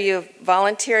 And whether you've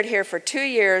volunteered here for 2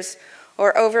 years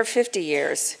or over 50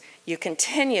 years, you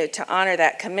continue to honor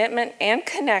that commitment and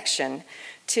connection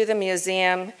to the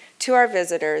museum, to our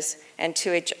visitors, and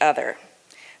to each other.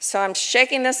 So I'm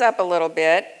shaking this up a little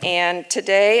bit, and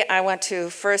today I want to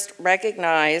first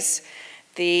recognize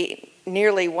the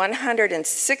nearly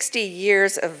 160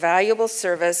 years of valuable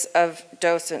service of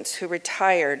docents who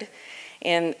retired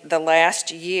in the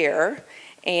last year.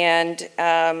 And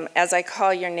as I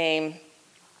call your name,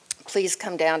 please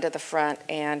come down to the front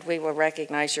and we will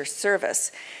recognize your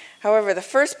service. However, the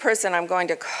first person I'm going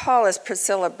to call is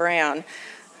Priscilla Brown,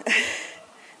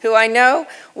 who I know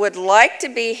would like to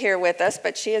be here with us,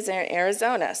 but she is in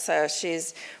Arizona, so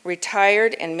she's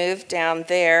retired and moved down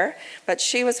there. But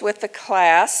she was with the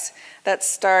class that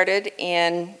started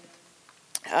in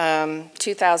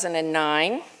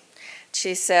 2009.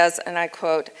 She says, and I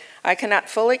quote, I cannot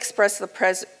fully express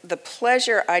the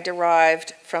pleasure I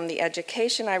derived from the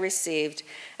education I received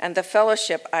and the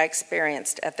fellowship I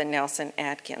experienced at the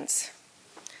Nelson-Atkins.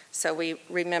 So we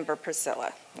remember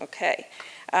Priscilla, okay.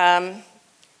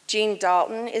 Jean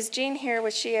Dalton, is Jean here?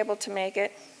 Was she able to make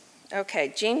it?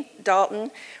 Okay, Jean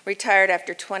Dalton retired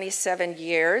after 27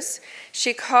 years.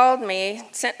 She called me,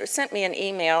 sent me an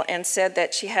email and said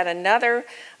that she had another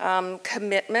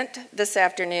commitment this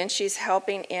afternoon. She's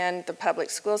helping in the public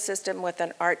school system with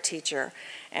an art teacher.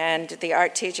 And the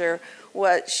art teacher,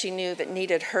 she knew that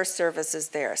needed her services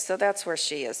there. So that's where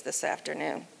she is this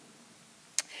afternoon.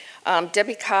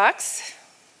 Debbie Cox,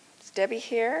 is Debbie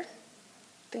here? I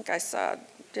think I saw,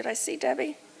 did I see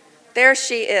Debbie? There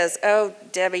she is. Oh,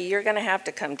 Debbie, you're going to have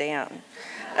to come down.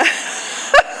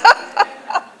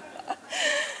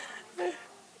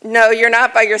 No, you're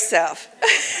not by yourself.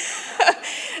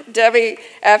 Debbie,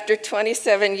 after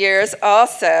 27 years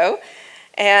also,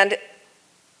 and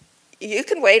you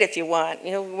can wait if you want.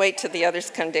 You'll wait till the others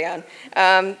come down.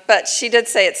 But she did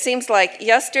say, it seems like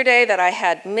yesterday that I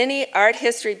had many art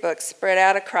history books spread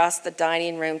out across the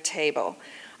dining room table.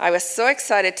 I was so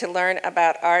excited to learn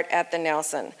about art at the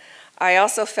Nelson. I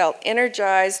also felt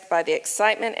energized by the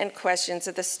excitement and questions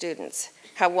of the students.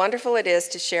 How wonderful it is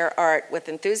to share art with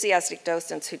enthusiastic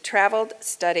docents who traveled,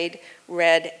 studied,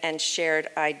 read, and shared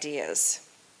ideas.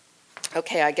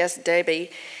 Okay, I guess Debbie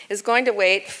is going to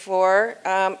wait for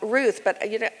Ruth, but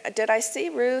did I see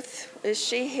Ruth? Is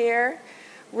she here?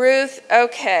 Ruth,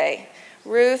 okay.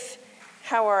 Ruth,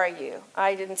 how are you?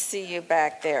 I didn't see you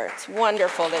back there. It's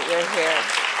wonderful that you're here.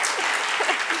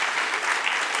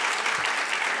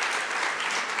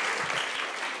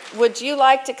 Would you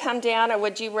like to come down, or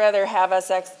would you rather have us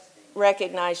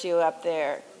recognize you up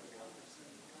there?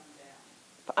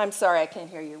 I'm sorry, I can't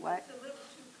hear you. What?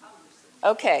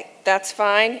 Okay, that's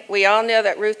fine. We all know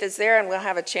that Ruth is there, and we'll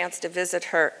have a chance to visit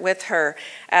her with her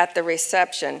at the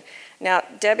reception. Now,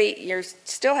 Debbie, you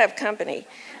still have company,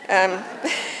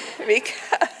 because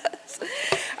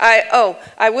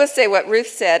I will say what Ruth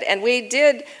said, and we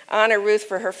did honor Ruth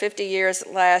for her 50 years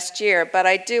last year, but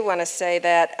I do want to say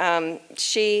that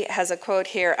she has a quote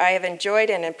here, I have enjoyed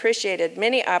and appreciated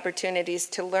many opportunities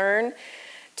to learn,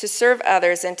 to serve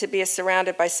others, and to be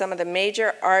surrounded by some of the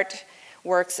major art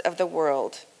works of the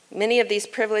world. Many of these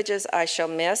privileges I shall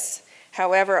miss.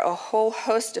 However, a whole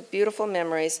host of beautiful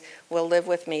memories will live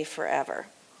with me forever.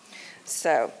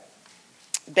 So,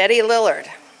 Betty Lillard.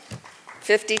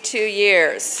 52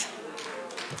 years.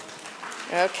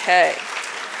 Okay.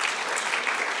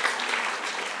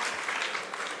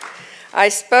 I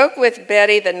spoke with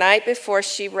Betty the night before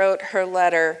she wrote her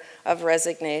letter of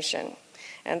resignation.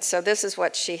 And so this is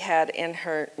what she had in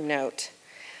her note.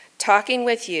 Talking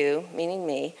with you, meaning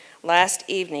me, last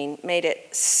evening made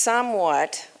it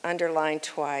somewhat, underlined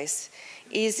twice,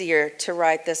 easier to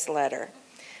write this letter.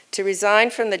 To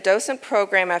resign from the docent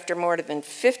program after more than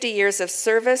 50 years of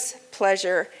service,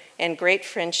 pleasure, and great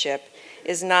friendship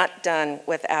is not done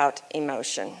without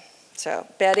emotion. So,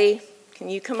 Betty, can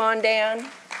you come on down?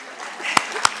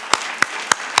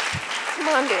 Come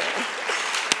on down.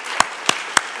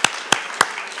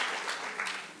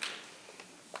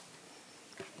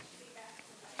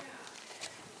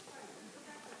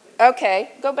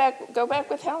 Okay, go back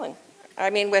with Helen. I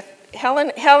mean, with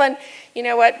Helen, you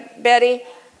know what, Betty?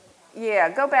 Yeah,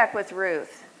 go back with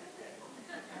Ruth.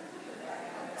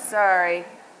 Sorry.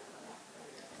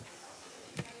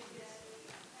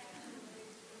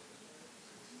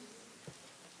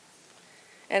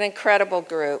 An incredible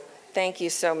group. Thank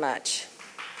you so much.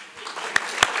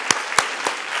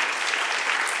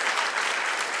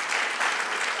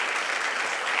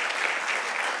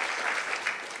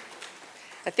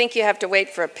 I think you have to wait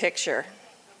for a picture.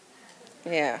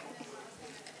 Yeah.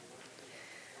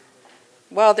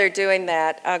 While they're doing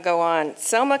that, I'll go on.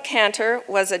 Selma Cantor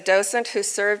was a docent who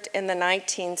served in the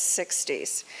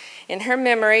 1960s. In her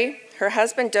memory, her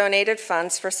husband donated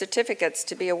funds for certificates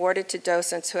to be awarded to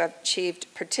docents who have achieved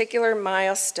particular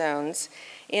milestones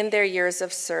in their years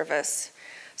of service.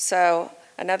 So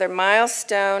another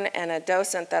milestone and a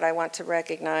docent that I want to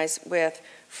recognize with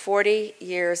 40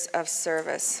 years of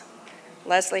service.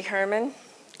 Leslie Herman,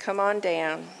 come on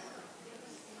down.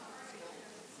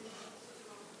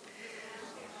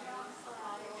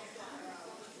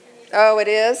 Oh, it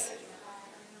is?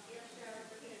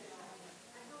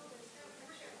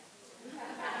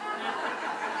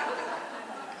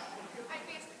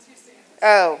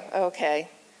 Oh, okay.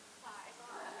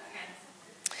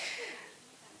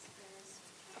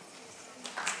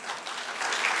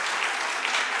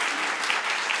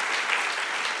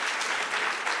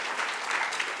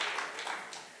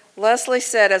 Leslie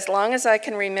said, as long as I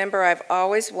can remember, I've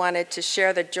always wanted to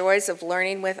share the joys of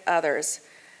learning with others,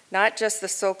 not just the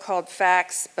so-called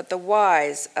facts, but the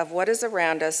whys of what is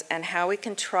around us and how we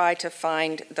can try to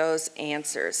find those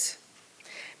answers.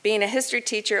 Being a history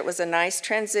teacher, it was a nice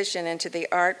transition into the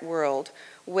art world,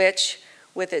 which,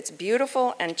 with its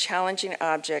beautiful and challenging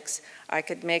objects, I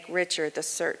could make richer the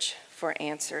search for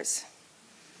answers.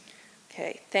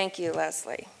 Okay, thank you,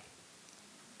 Leslie.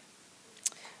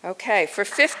 Okay, for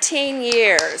 15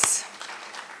 years,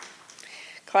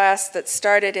 class that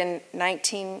started in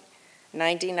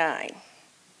 1999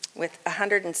 with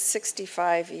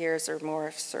 165 years or more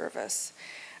of service.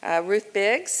 Ruth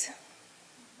Biggs,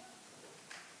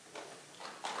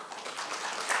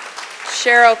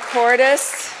 Cheryl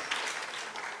Cordes,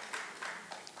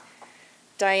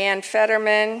 Diane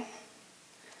Fetterman,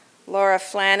 Laura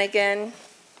Flanagan,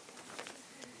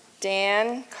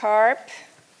 Dan Karp.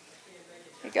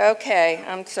 Okay,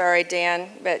 I'm sorry, Dan,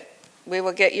 but we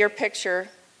will get your picture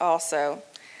also.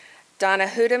 Donna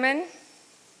Hudeman.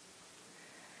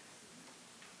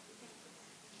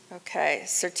 Okay,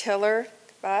 Sir Tiller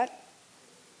Bott.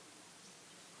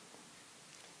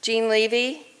 Jean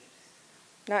Levy.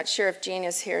 Not sure if Jean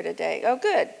is here today. Oh,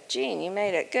 good. Jean, you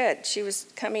made it. Good. She was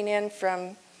coming in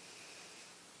from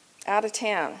out of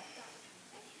town.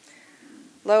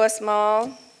 Lois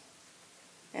Mall.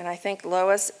 And I think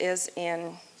Lois is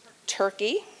in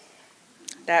Turkey.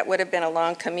 That would have been a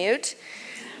long commute.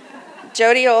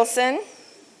 Jody Olson,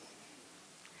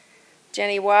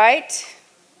 Jenny White,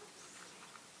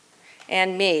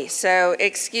 and me. So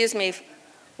excuse me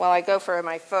while I go for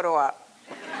my photo op.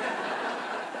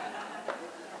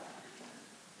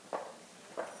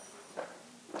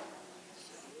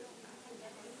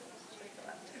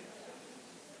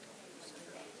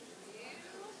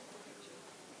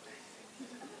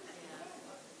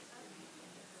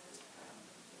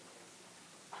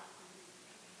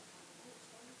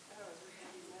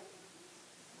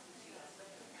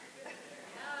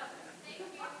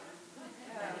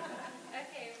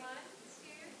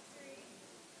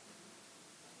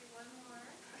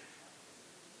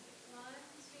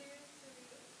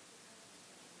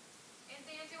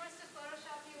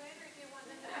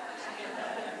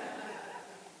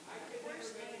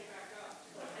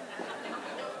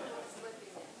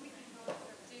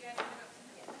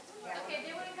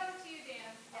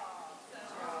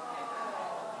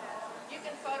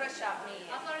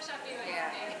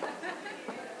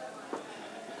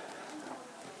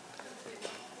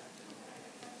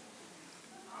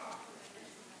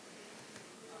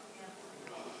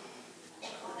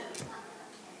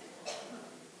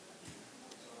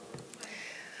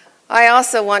 I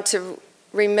also want to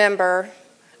remember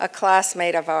a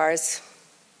classmate of ours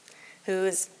who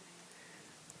is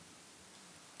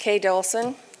Kay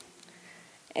Dolson,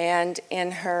 and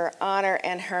in her honor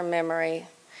and her memory,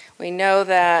 we know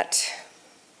that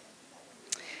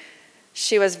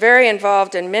she was very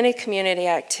involved in many community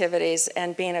activities,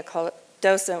 and being a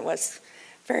docent was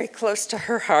very close to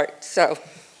her heart. So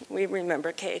we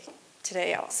remember Kate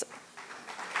today also.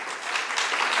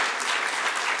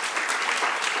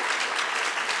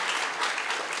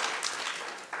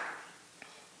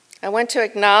 I want to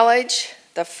acknowledge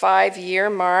the 5-year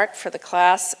mark for the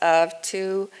class of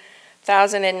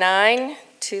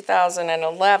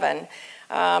 2009-2011.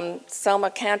 Selma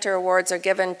Cantor Awards are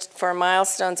given for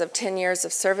milestones of 10 years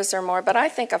of service or more, but I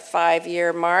think a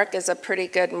 5-year mark is a pretty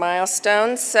good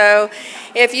milestone. So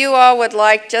if you all would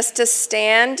like just to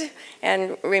stand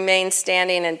and remain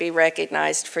standing and be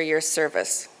recognized for your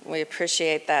service. We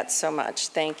appreciate that so much.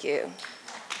 Thank you.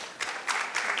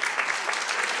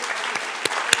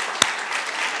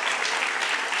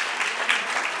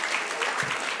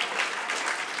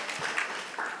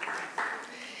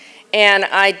 And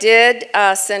I did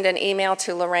send an email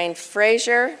to Lorraine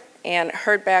Frazier and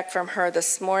heard back from her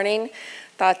this morning.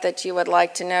 Thought that you would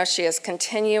like to know she is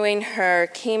continuing her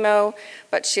chemo,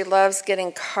 but she loves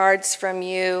getting cards from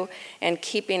you and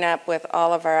keeping up with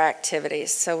all of our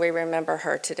activities. So we remember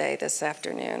her today, this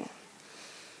afternoon.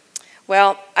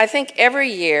 Well, I think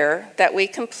every year that we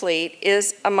complete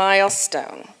is a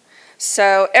milestone.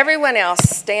 So everyone else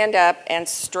stand up and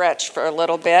stretch for a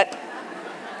little bit,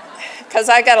 because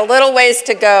I got a little ways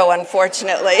to go,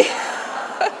 unfortunately.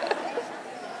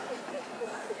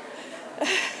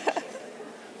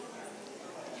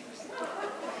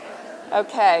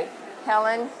 Okay,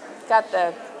 Helen, got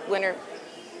the winner.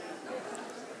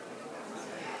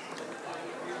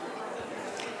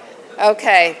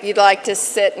 Okay, you'd like to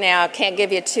sit now. Can't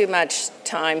give you too much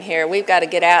time here. We've got to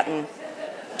get out and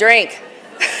drink.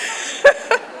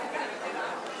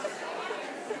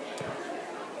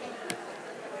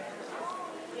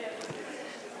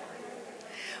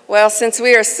 Well, since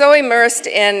we are so immersed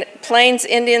in Plains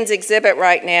Indians exhibit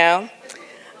right now,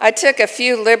 I took a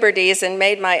few liberties and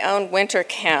made my own winter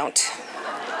count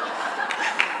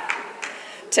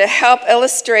to help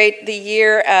illustrate the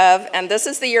year of, and this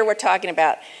is the year we're talking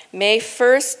about, May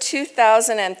 1st,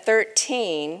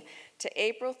 2013 to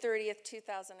April 30th,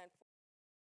 2014.